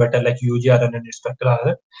RNNs better, like UGRNN and spectral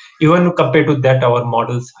RNN, even compared to that, our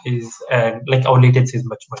model size and our latency is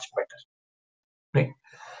much, much better. Right.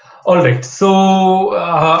 All right, so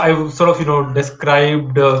I've sort of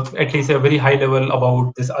described at least a very high level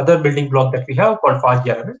about this other building block that we have called fast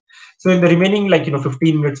GRNN. So in the remaining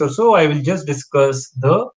 15 minutes or so, I will just discuss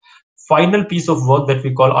the final piece of work that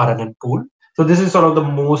we call RNN pool. So this is sort of the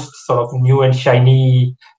most sort of new and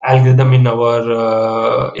shiny algorithm in our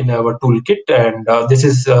toolkit, and this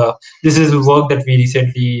is work that we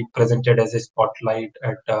recently presented as a spotlight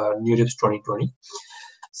at NeurIPS 2020.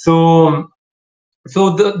 So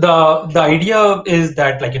the idea is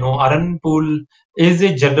that RNN pool is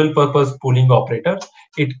a general purpose pooling operator.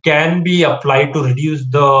 It can be applied to reduce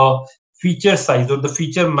the feature size or the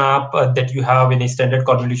feature map that you have in a standard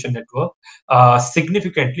convolution network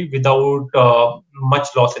significantly without much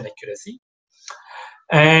loss in accuracy.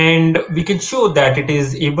 And we can show that it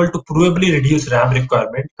is able to provably reduce RAM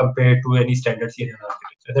requirement compared to any standard CNN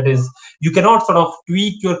architecture. That is, you cannot sort of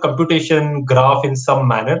tweak your computation graph in some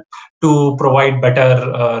manner to provide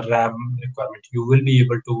better RAM requirement. You will be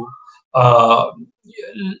able to,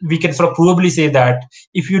 we can sort of provably say that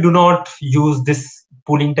if you do not use this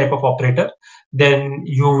pooling type of operator, then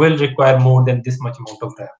you will require more than this much amount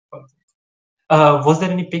of RAM. Was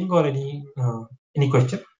there any ping or any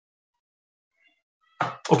question?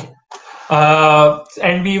 Okay.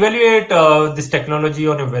 And we evaluate this technology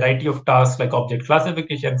on a variety of tasks like object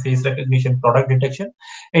classification, face recognition, product detection.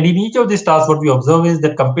 And in each of these tasks, what we observe is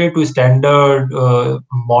that compared to standard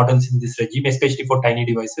models in this regime, especially for tiny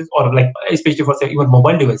devices or like especially for say, even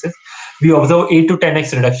mobile devices, we observe 8 to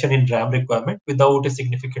 10x reduction in RAM requirement without a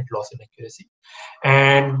significant loss in accuracy.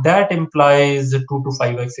 And that implies a 2 to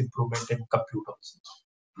 5x improvement in compute also.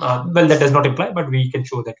 Well, that does not imply, but we can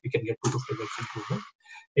show that we can get 2 to 5x improvement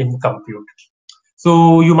in compute.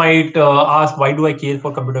 So you might ask, why do I care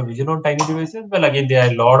for computer vision on tiny devices? Well, again, there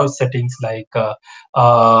are a lot of settings like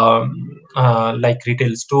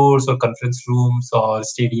retail stores or conference rooms or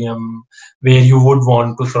stadium, where you would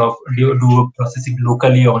want to sort of do processing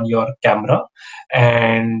locally on your camera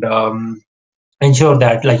and ensure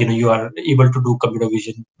that you are able to do computer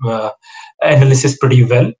vision analysis pretty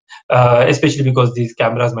well, especially because these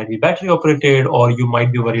cameras might be battery operated, or you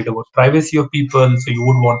might be worried about privacy of people, so you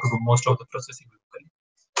would want to do most of the processing locally.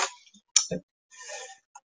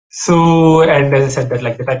 So, and as I said, that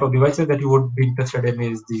like the type of devices that you would be interested in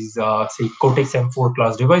is these say Cortex M4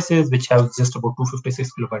 class devices, which have just about 256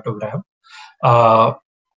 kilobyte of RAM.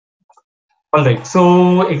 All right,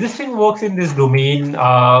 so existing works in this domain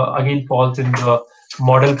again falls in the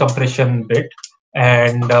model compression bit,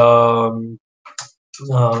 and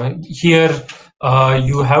here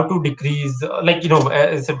you have to decrease, as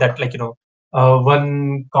I said that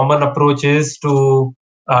one common approach is to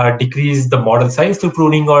decrease the model size through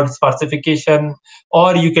pruning or sparsification,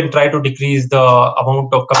 or you can try to decrease the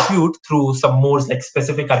amount of compute through some more like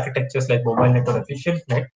specific architectures like mobile net or efficient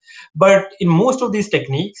net. But in most of these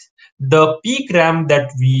techniques, the peak RAM that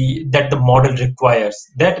the model requires,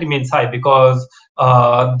 that remains high, because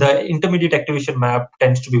the intermediate activation map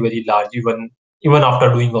tends to be very large even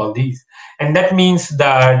after doing all these. And that means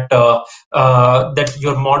that that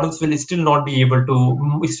your models will still not be able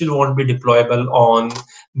to, still won't be deployable on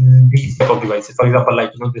these type of devices. For example,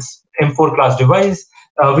 like this M4 class device,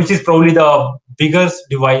 which is probably the biggest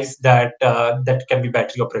device that that can be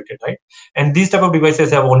battery operated, right? And these type of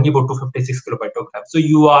devices have only about 256 kilobyte of RAM. So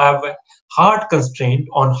you have a hard constraint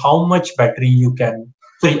on how much battery you can,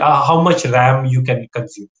 sorry, how much RAM you can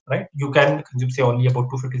consume, right? You can consume say only about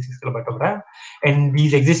 256 kilobyte of RAM, and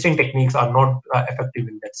these existing techniques are not effective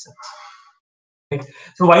in that sense. Right?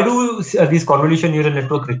 So why do these convolution neural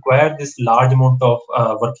network require this large amount of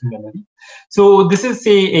working memory? So this is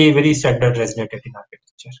say a very standard resonant in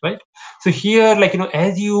architecture, right? So here,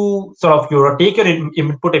 as you sort of take your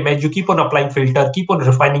input image, you keep on applying filter, keep on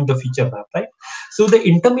refining the feature map, right? So the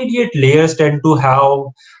intermediate layers tend to have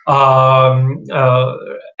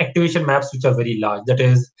activation maps which are very large. That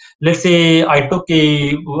is, let's say I took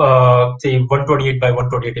a say 128 by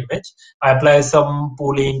 128 image. I apply some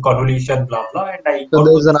pooling, convolution, blah blah, and I So got to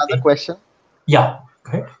there's this another thing. question. Yeah,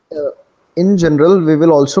 go ahead. In general, we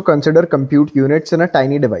will also consider compute units in a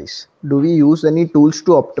tiny device. Do we use any tools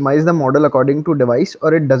to optimize the model according to device,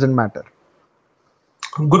 or it doesn't matter?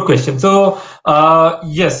 Good question. So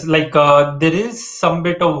yes, there is some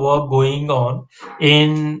bit of work going on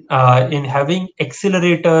in having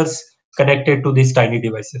accelerators connected to these tiny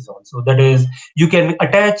devices also. That is, you can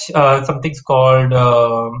attach some things called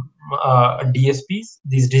DSPs,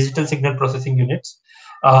 these digital signal processing units.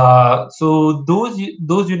 So those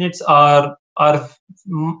units are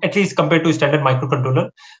at least compared to a standard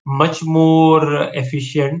microcontroller, much more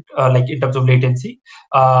efficient, like in terms of latency,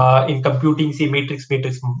 in computing, say, matrix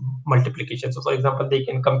multiplication. So, for example, they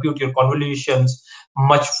can compute your convolutions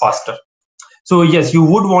much faster. So, yes, you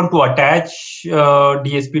would want to attach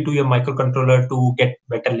DSP to your microcontroller to get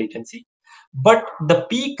better latency. But the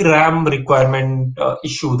peak RAM requirement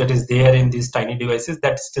issue that is there in these tiny devices,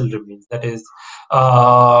 that still remains. That is,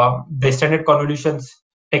 the standard convolutions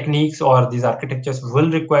techniques or these architectures will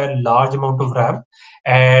require large amount of RAM,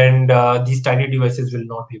 and these tiny devices will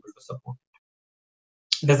not be able to support.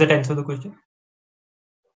 Does that answer the question?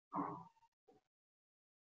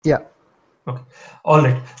 Yeah. Okay. All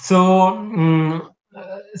right. So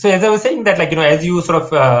So as I was saying that, like, as you sort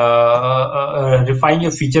of refine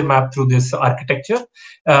your feature map through this architecture,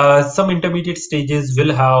 some intermediate stages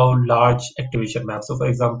will have large activation maps. So for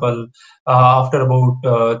example, after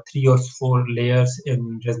about 3 or 4 layers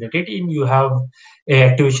in Resonate 18, you have a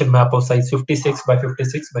activation map of size 56 by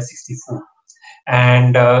 56 by 64.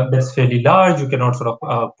 And that's fairly large. You cannot sort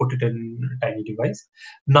of put it in a tiny device.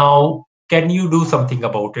 Now, can you do something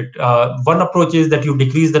about it? One approach is that you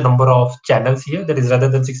decrease the number of channels here. That is, rather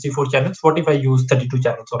than 64 channels, what if I use 32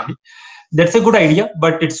 channels only? That's a good idea,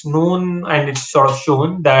 but it's known and it's sort of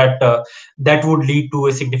shown that that would lead to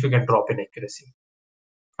a significant drop in accuracy.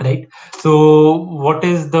 Right. So what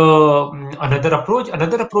is the another approach?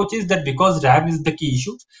 Another approach is that because RAM is the key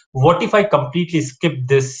issue, what if I completely skip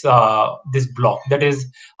this this block? That is,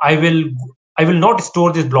 I will I will not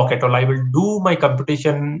store this block at all. I will do my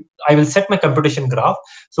computation. I will set my computation graph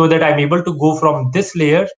so that I'm able to go from this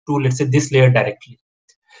layer to, let's say, this layer directly.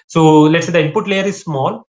 So let's say the input layer is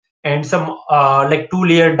small and some like 2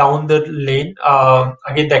 layer down the lane,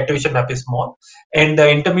 again, the activation map is small, and the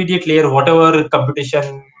intermediate layer, whatever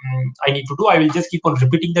computation I need to do, I will just keep on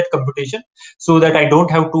repeating that computation so that I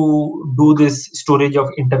don't have to do this storage of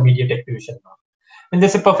intermediate activation map. And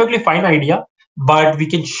that's a perfectly fine idea, but we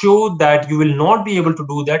can show that you will not be able to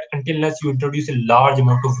do that until unless you introduce a large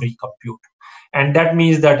amount of recompute. And that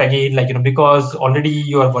means that, again, like, because already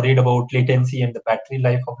you are worried about latency and the battery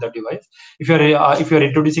life of the device, if you're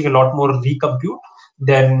introducing a lot more recompute,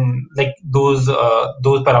 then like those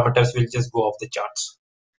parameters will just go off the charts.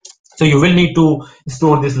 So you will need to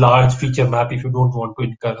store this large feature map if you don't want to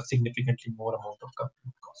incur significantly more amount of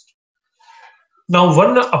compute cost. Now,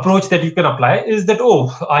 one approach that you can apply is that,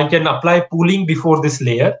 I can apply pooling before this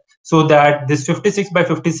layer so that this 56 by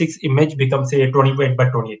 56 image becomes a 28 by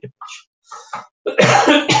 28 image.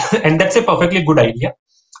 And that's a perfectly good idea.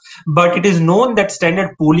 But it is known that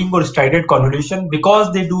standard pooling or standard convolution,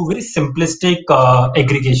 because they do very simplistic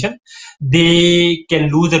aggregation, they can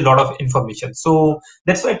lose a lot of information. So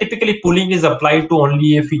that's why typically pooling is applied to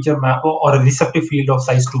only a feature map or a receptive field of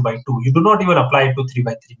size 2 by 2. You do not even apply it to 3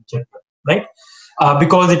 by 3 in general, right?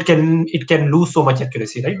 Because it can lose so much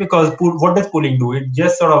accuracy, right? Because what does pooling do? It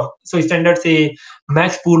just sort of, so standard say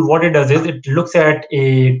max pool, what it does is it looks at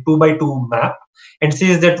a 2 by 2 map and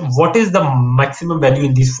says that what is the maximum value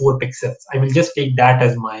in these 4 pixels. I will just take that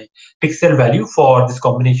as my pixel value for this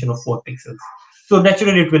combination of 4 pixels. So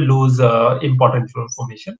naturally it will lose important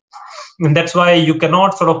information, and that's why you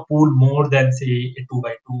cannot sort of pool more than, say, a 2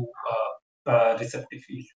 by 2 receptive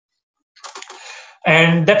field.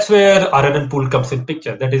 And that's where RNN pool comes in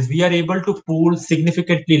picture. That is, we are able to pool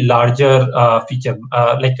significantly larger feature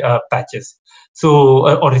patches. So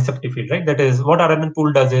or receptive field, right? That is what RNN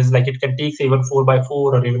pool does is, like, it can take, say, even 4 by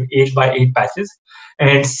 4 or even 8 by 8 patches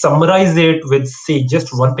and summarize it with, say,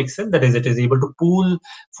 just 1 pixel. That is, it is able to pool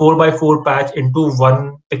 4 by 4 patch into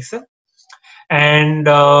 1 pixel. And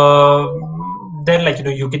then, like,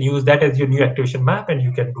 you can use that as your new activation map and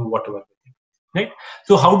you can do whatever. Right.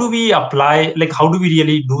 So how do we apply, like, how do we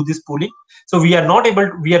really do this pooling? So we are not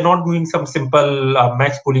doing some simple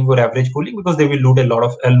max pooling or average pooling, because they will lose a lot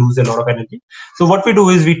of energy. So what we do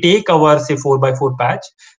is we take our, say, 4 by 4 patch,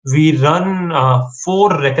 we run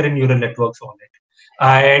 4 recurrent neural networks on it,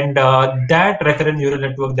 and that recurrent neural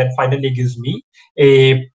network then finally gives me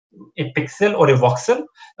a pixel or a voxel,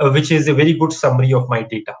 which is a very good summary of my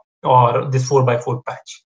data or this 4 by 4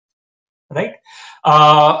 patch. Right.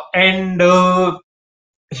 And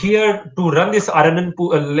here, to run this RNN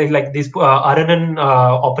like these RNN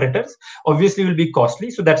operators obviously will be costly.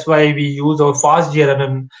 So that's why we use our fast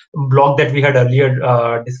GRNN block that we had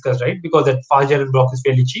earlier discussed, right? Because that fast GRNN block is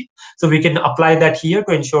fairly cheap. So we can apply that here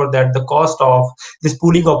to ensure that the cost of this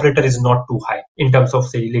pooling operator is not too high in terms of,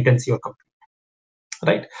 say, latency or compute.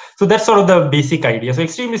 Right. So that's sort of the basic idea. So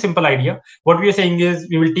extremely simple idea. What we are saying is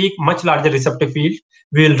we will take much larger receptive field.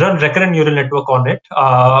 We will run recurrent neural network on it,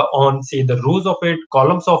 on, say, the rows of it,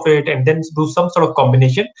 columns of it, and then do some sort of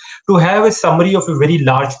combination to have a summary of a very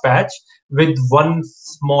large patch with one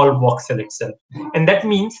small voxel itself. And that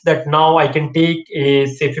means that now I can take a,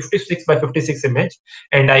 say, 56 by 56 image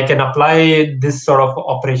and I can apply this sort of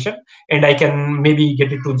operation, and I can maybe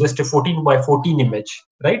get it to just a 14 by 14 image,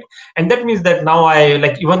 right? And that means that now I,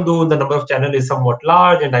 like, even though the number of channel is somewhat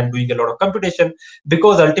large and I'm doing a lot of computation,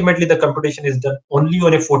 because ultimately the computation is done only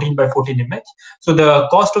on a 14 by 14 image, so the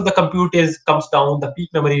cost of the compute comes down, the peak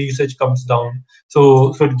memory usage comes down.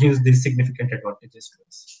 So it gives these significant advantages to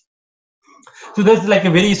us. So that's like a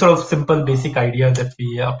very sort of simple basic idea that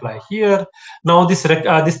we apply here. Now this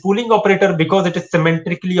pooling operator, because it is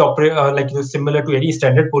symmetrically similar to any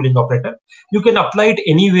standard pooling operator, you can apply it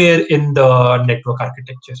anywhere in the network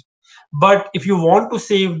architecture. But if you want to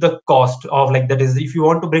save the cost of, like, that is, if you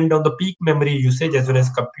want to bring down the peak memory usage as well as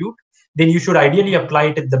compute, then you should ideally apply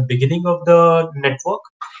it at the beginning of the network.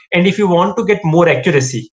 And if you want to get more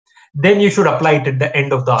accuracy, then you should apply it at the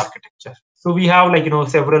end of the architecture. So we have, like,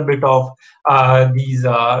 several bit of these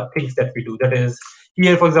things that we do. That is,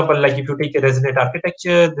 here, for example, like if you take a resonate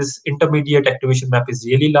architecture, this intermediate activation map is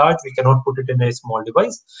really large. We cannot put it in a small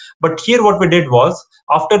device. But here what we did was,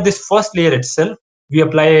 after this first layer itself, we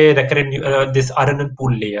apply a recurrent this RNN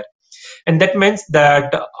pool layer. And that means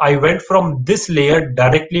that I went from this layer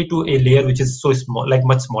directly to a layer which is so small, like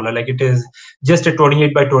much smaller, like it is just a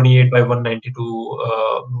 28 by 28 by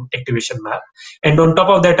 192 activation map. And on top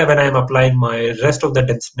of that, when I'm applying my rest of the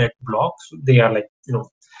DenseNet blocks, they are like,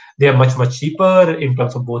 they are much cheaper in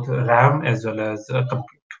terms of both RAM as well as compute.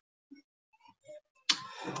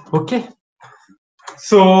 Okay.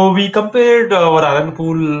 So we compared our RN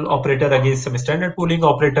pool operator against some standard pooling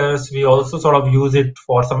operators. We also sort of use it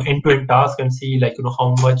for some end-to-end tasks and see, like,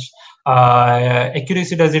 how much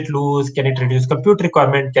accuracy does it lose? Can it reduce compute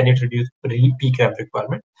requirement? Can it reduce peak RAM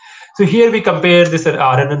requirement? So here we compare this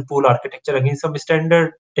RNN pool architecture against some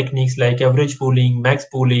standard techniques like average pooling, max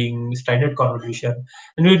pooling, standard convolution.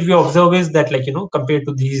 And what we observe is that, like, compared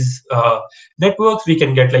to these networks, we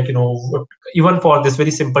can get, like, even for this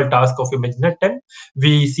very simple task of ImageNet 10,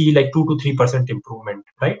 we see like 2 to 3% improvement,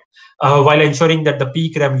 right? While ensuring that the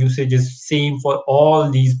peak RAM usage is same for all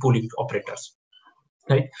these pooling operators.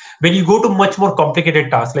 Right. When you go to much more complicated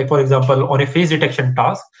tasks, like for example, on a phase detection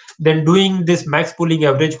task, then doing this max pooling,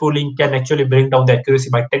 average pooling can actually bring down the accuracy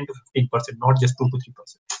by 10 to 15%, not just 2 to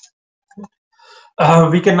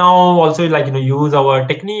 3%. We can now also, like, use our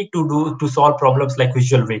technique to solve problems like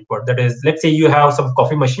visual wakeboard. That is, let's say you have some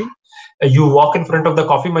coffee machine. You walk in front of the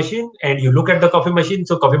coffee machine and you look at the coffee machine.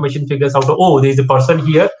 So coffee machine figures out, oh, there is a person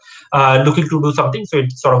here looking to do something. So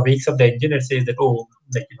it sort of wakes up the engine and says that, oh,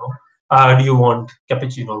 like, do you want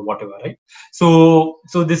cappuccino or whatever, right? So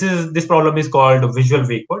this problem is called visual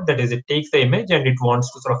wakeboard. That is, it takes the image and it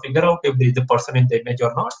wants to sort of figure out if there is a person in the image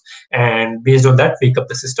or not, and based on that, wake up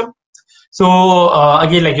the system. So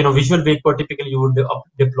again, like, visual wakeboard typically you would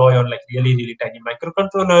deploy on like really tiny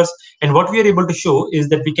microcontrollers, and what we are able to show is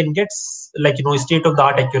that we can get, like, state of the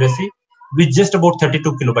art accuracy with just about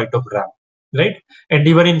 32 kilobyte of RAM, right? And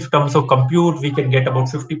even in terms of compute, we can get about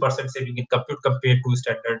 50% saving in compute compared to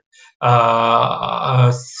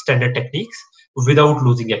standard techniques without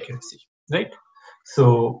losing accuracy, right?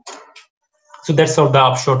 So that's sort of the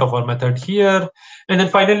upshot of our method here. And then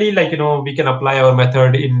finally, like, we can apply our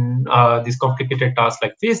method in these complicated tasks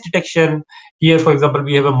like phase detection. Here, for example,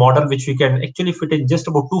 we have a model which we can actually fit in just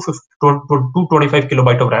about 225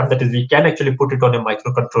 kilobyte of RAM. That is, we can actually put it on a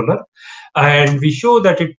microcontroller. And we show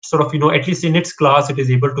that it sort of, at least in its class, it is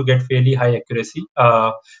able to get fairly high accuracy.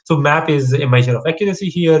 So map is a measure of accuracy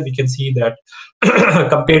here. We can see that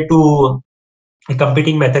compared to a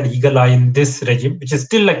competing method, eagle eye, in this regime, which is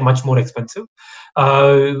still like much more expensive,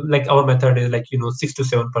 like our method is like 6 to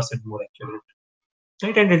 7% more accurate,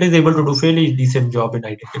 right? And it is able to do fairly decent job in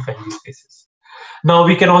identifying these cases. Now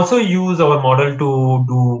we can also use our model to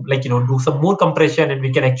do, like, do some more compression, and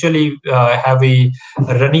we can actually have a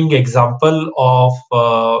running example of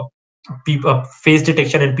face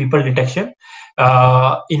detection and people detection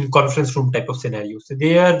in conference room type of scenarios. So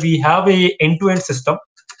there we have a end-to-end system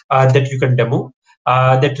that you can demo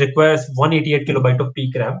that requires 188 kilobyte of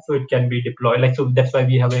peak RAM, so it can be deployed. Like, so that's why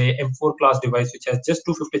we have a M4 class device which has just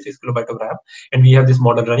 256 kilobyte of RAM, and we have this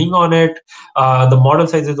model running on it. The model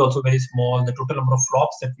size is also very small. The total number of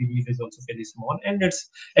flops that we need is also fairly small, and its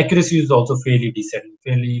accuracy is also fairly decent,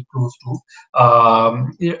 fairly close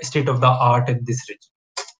to state of the art in this region.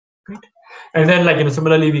 Right. And then, like,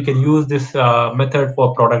 similarly, we can use this method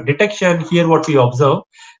for product detection. Here, what we observe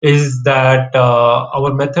is that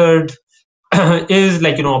our method is,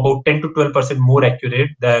 like, about 10 to 12% more accurate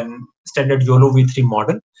than standard YOLO V3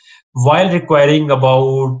 model, while requiring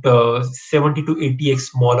about 70 to 80x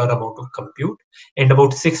smaller amount of compute and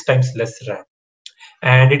about 6 times less RAM.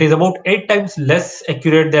 And it is about 8 times less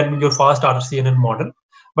accurate than your fast RCNN model.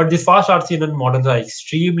 But these fast RCNN models are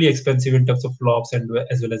extremely expensive in terms of flops and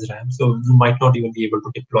as well as RAM. So you might not even be able to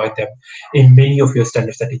deploy them in many of your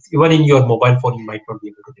standard settings. Even in your mobile phone, you might not be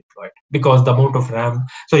able to deploy it because the amount of RAM,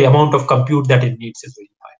 so the amount of compute that it needs is very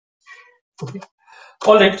high. Okay.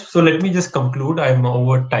 All right. So let me just conclude. I'm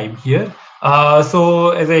over time here.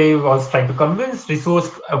 So as I was trying to convince,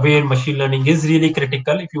 resource-aware machine learning is really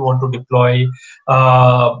critical if you want to deploy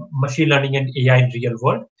machine learning and AI in real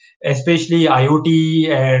world, especially IoT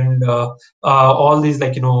and all these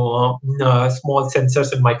small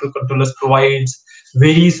sensors and microcontrollers provides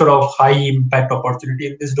very sort of high impact opportunity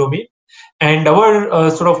in this domain. And our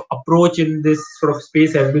sort of approach in this sort of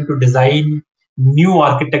space has been to design new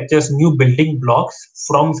architectures, new building blocks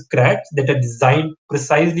from scratch that are designed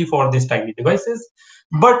precisely for these tiny devices.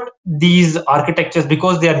 But these architectures,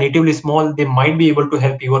 because they are natively small, they might be able to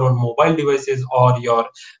help even on mobile devices or your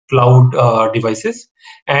cloud devices.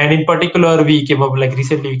 And in particular,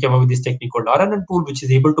 recently we came up with this technique called RNN tool, which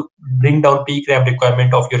is able to bring down peak RAM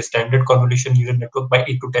requirement of your standard convolution neural network by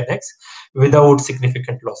 8 to 10x without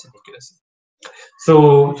significant loss in accuracy.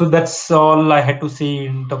 So that's all I had to say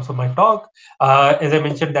in terms of my talk. As I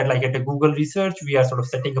mentioned that like at a Google Research, we are sort of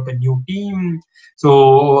setting up a new team.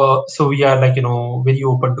 So we are very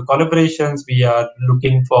open to collaborations. We are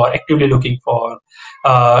actively looking for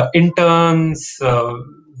interns,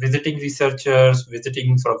 visiting researchers,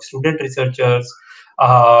 visiting sort of student researchers,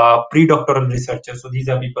 pre-doctoral researchers. So these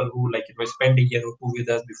are people who spend a year or two with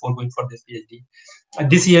us before going for this PhD.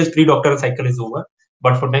 And this year's pre-doctoral cycle is over,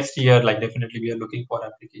 but for next year, like definitely we are looking for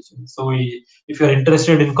applications. So if you are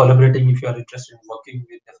interested in collaborating, if you are interested in working,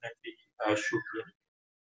 we definitely should be.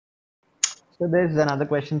 So there's another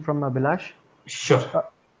question from Abhilash. Sure.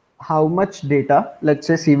 How much data, let's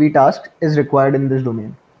say CV task, is required in this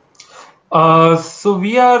domain? So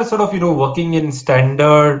we are sort of working in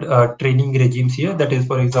standard training regimes here. That is,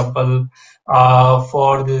 for example,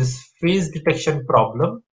 for this face detection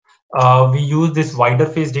problem, we use this wider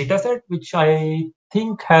face data set, which I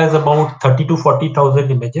think has about 30 to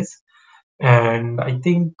 40,000 images, and I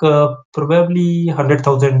think probably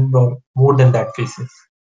 100,000 or more than that faces.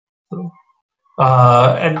 So,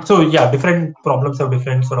 and so yeah, different problems have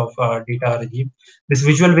different sort of data regime. This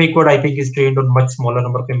visual wake code I think is trained on much smaller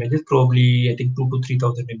number of images, probably I think 2 to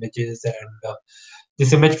 3,000 images, and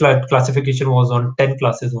this image classification was on 10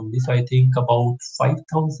 classes only. So I think about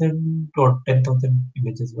 5,000 or 10,000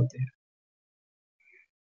 images were there.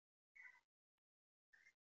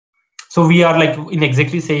 So we are like in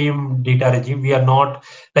exactly same data regime. We are not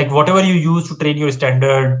like whatever you use to train your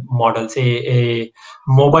standard model, say a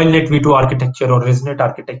mobile net V2 architecture or ResNet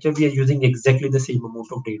architecture, we are using exactly the same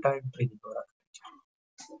amount of data in training our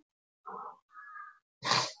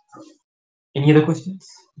architecture. Any other questions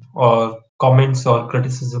or comments or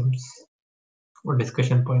criticisms or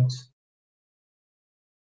discussion points?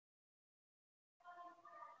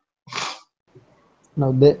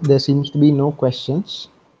 Now there seems to be no questions.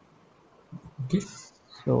 Okay.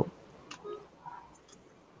 So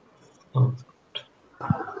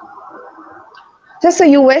So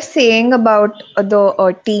you were saying about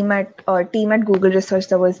the team at Google Research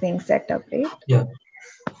that was being set up, right? Yeah.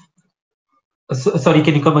 Sorry,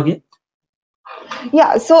 can you come again?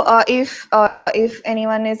 Yeah. So if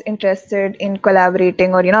anyone is interested in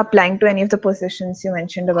collaborating or applying to any of the positions you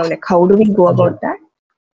mentioned about, like how do we go about that?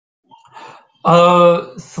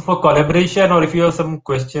 So for collaboration, or if you have some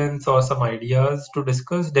questions or some ideas to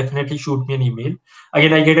discuss, definitely shoot me an email.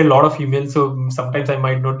 Again, I get a lot of emails, so sometimes I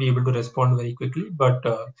might not be able to respond very quickly, but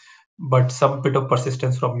some bit of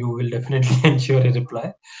persistence from you will definitely ensure a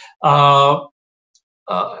reply.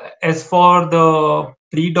 As for the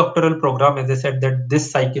pre-doctoral program, as I said, that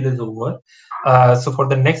this cycle is over. So for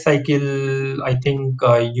the next cycle, I think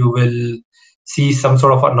you will see some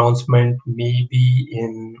sort of announcement maybe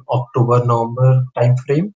in October, November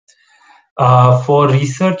timeframe. For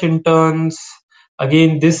research interns,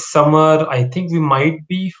 again this summer, I think we might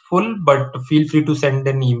be full, but feel free to send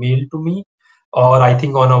an email to me, or I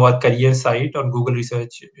think on our career site on Google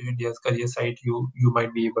Research India's career site, you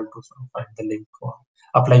might be able to sort of find the link for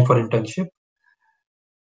applying for internship.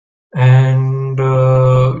 And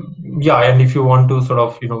yeah, and if you want to sort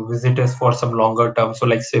of visit us for some longer term, so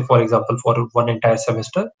like say for example for one entire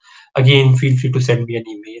semester, again feel free to send me an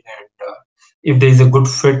email, and if there is a good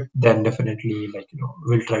fit, then definitely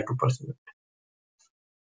we'll try to pursue it.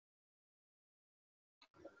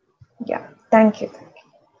 Yeah, thank you.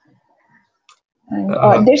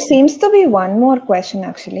 And there seems to be one more question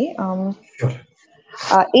actually. Sure.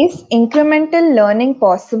 Is incremental learning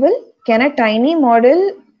possible? Can a tiny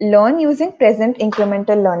model learn using present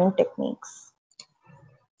incremental learning techniques?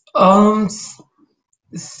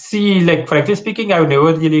 See, like frankly speaking, I've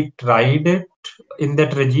never really tried it in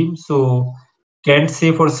that regime, so can't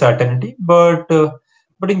say for certainty. But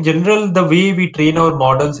But in general, the way we train our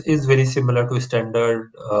models is very similar to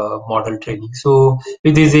standard model training. So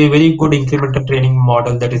it is a very good incremental training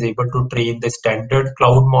model that is able to train the standard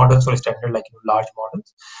cloud models or standard large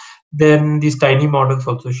models. Then these tiny models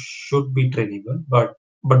also should be trainable, but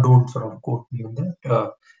don't sort of quote me on that.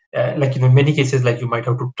 In many cases, like you might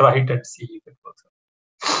have to try it and see if it works.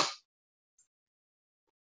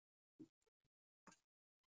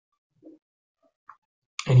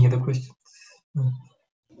 Any other questions?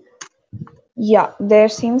 Yeah, there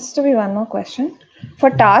seems to be one more question.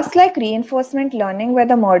 For tasks like reinforcement learning, where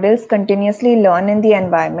the models continuously learn in the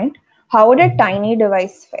environment, how would a tiny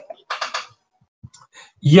device fare?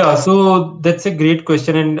 Yeah, so that's a great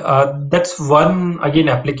question, and that's one again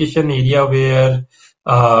application area where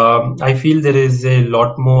I feel there is a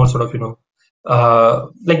lot more sort of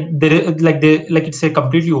it's a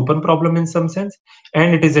completely open problem in some sense,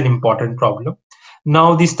 and it is an important problem.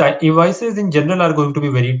 Now, these devices in general are going to be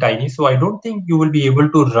very tiny, so I don't think you will be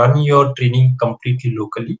able to run your training completely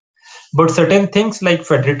locally. But certain things like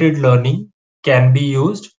federated learning can be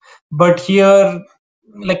used. But here,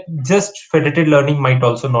 like just federated learning might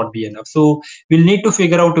also not be enough. So we'll need to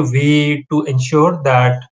figure out a way to ensure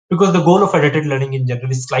that, because the goal of federated learning in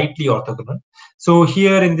general is slightly orthogonal. So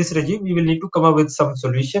here in this regime, we will need to come up with some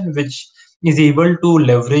solution which is able to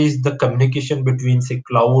leverage the communication between, say,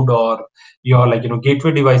 cloud or your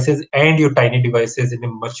gateway devices and your tiny devices in a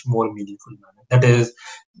much more meaningful manner. That is,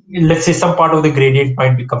 let's say some part of the gradient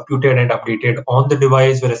might be computed and updated on the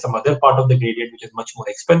device, whereas some other part of the gradient, which is much more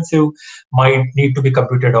expensive, might need to be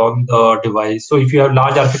computed on the device. So if you have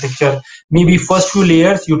large architecture, maybe first few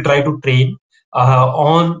layers you try to train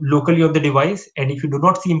on locally on the device, and if you do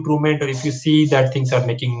not see improvement, or if you see that things are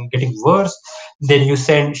getting worse, then you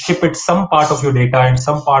ship it some part of your data and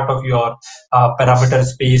some part of your parameter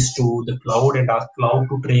space to the cloud and ask cloud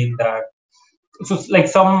to train that. So it's like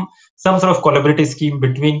some sort of collaborative scheme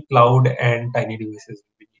between cloud and tiny devices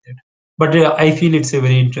will be needed. But I feel it's a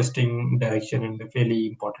very interesting direction and a fairly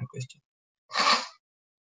important question.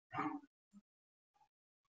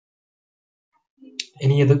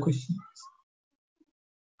 Any other questions?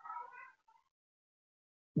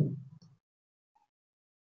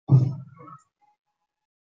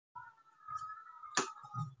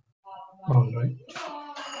 All right.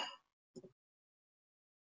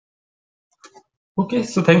 Okay,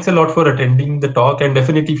 so thanks a lot for attending the talk, and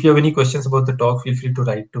definitely if you have any questions about the talk, feel free to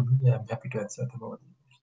write to me. I'm happy to answer them all.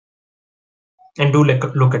 And do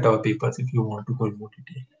look at our papers if you want to go in more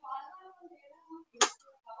detail.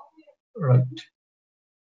 Right.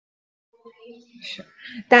 Sure.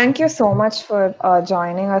 Thank you so much for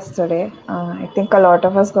joining us today. I think a lot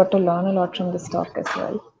of us got to learn a lot from this talk as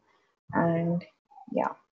well. And yeah,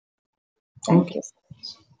 thank you so much.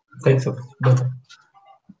 Thanks so much. Bye-bye.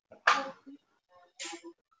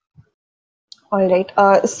 All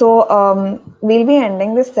right. So we'll be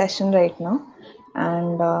ending this session right now.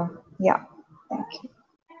 And yeah, thank you.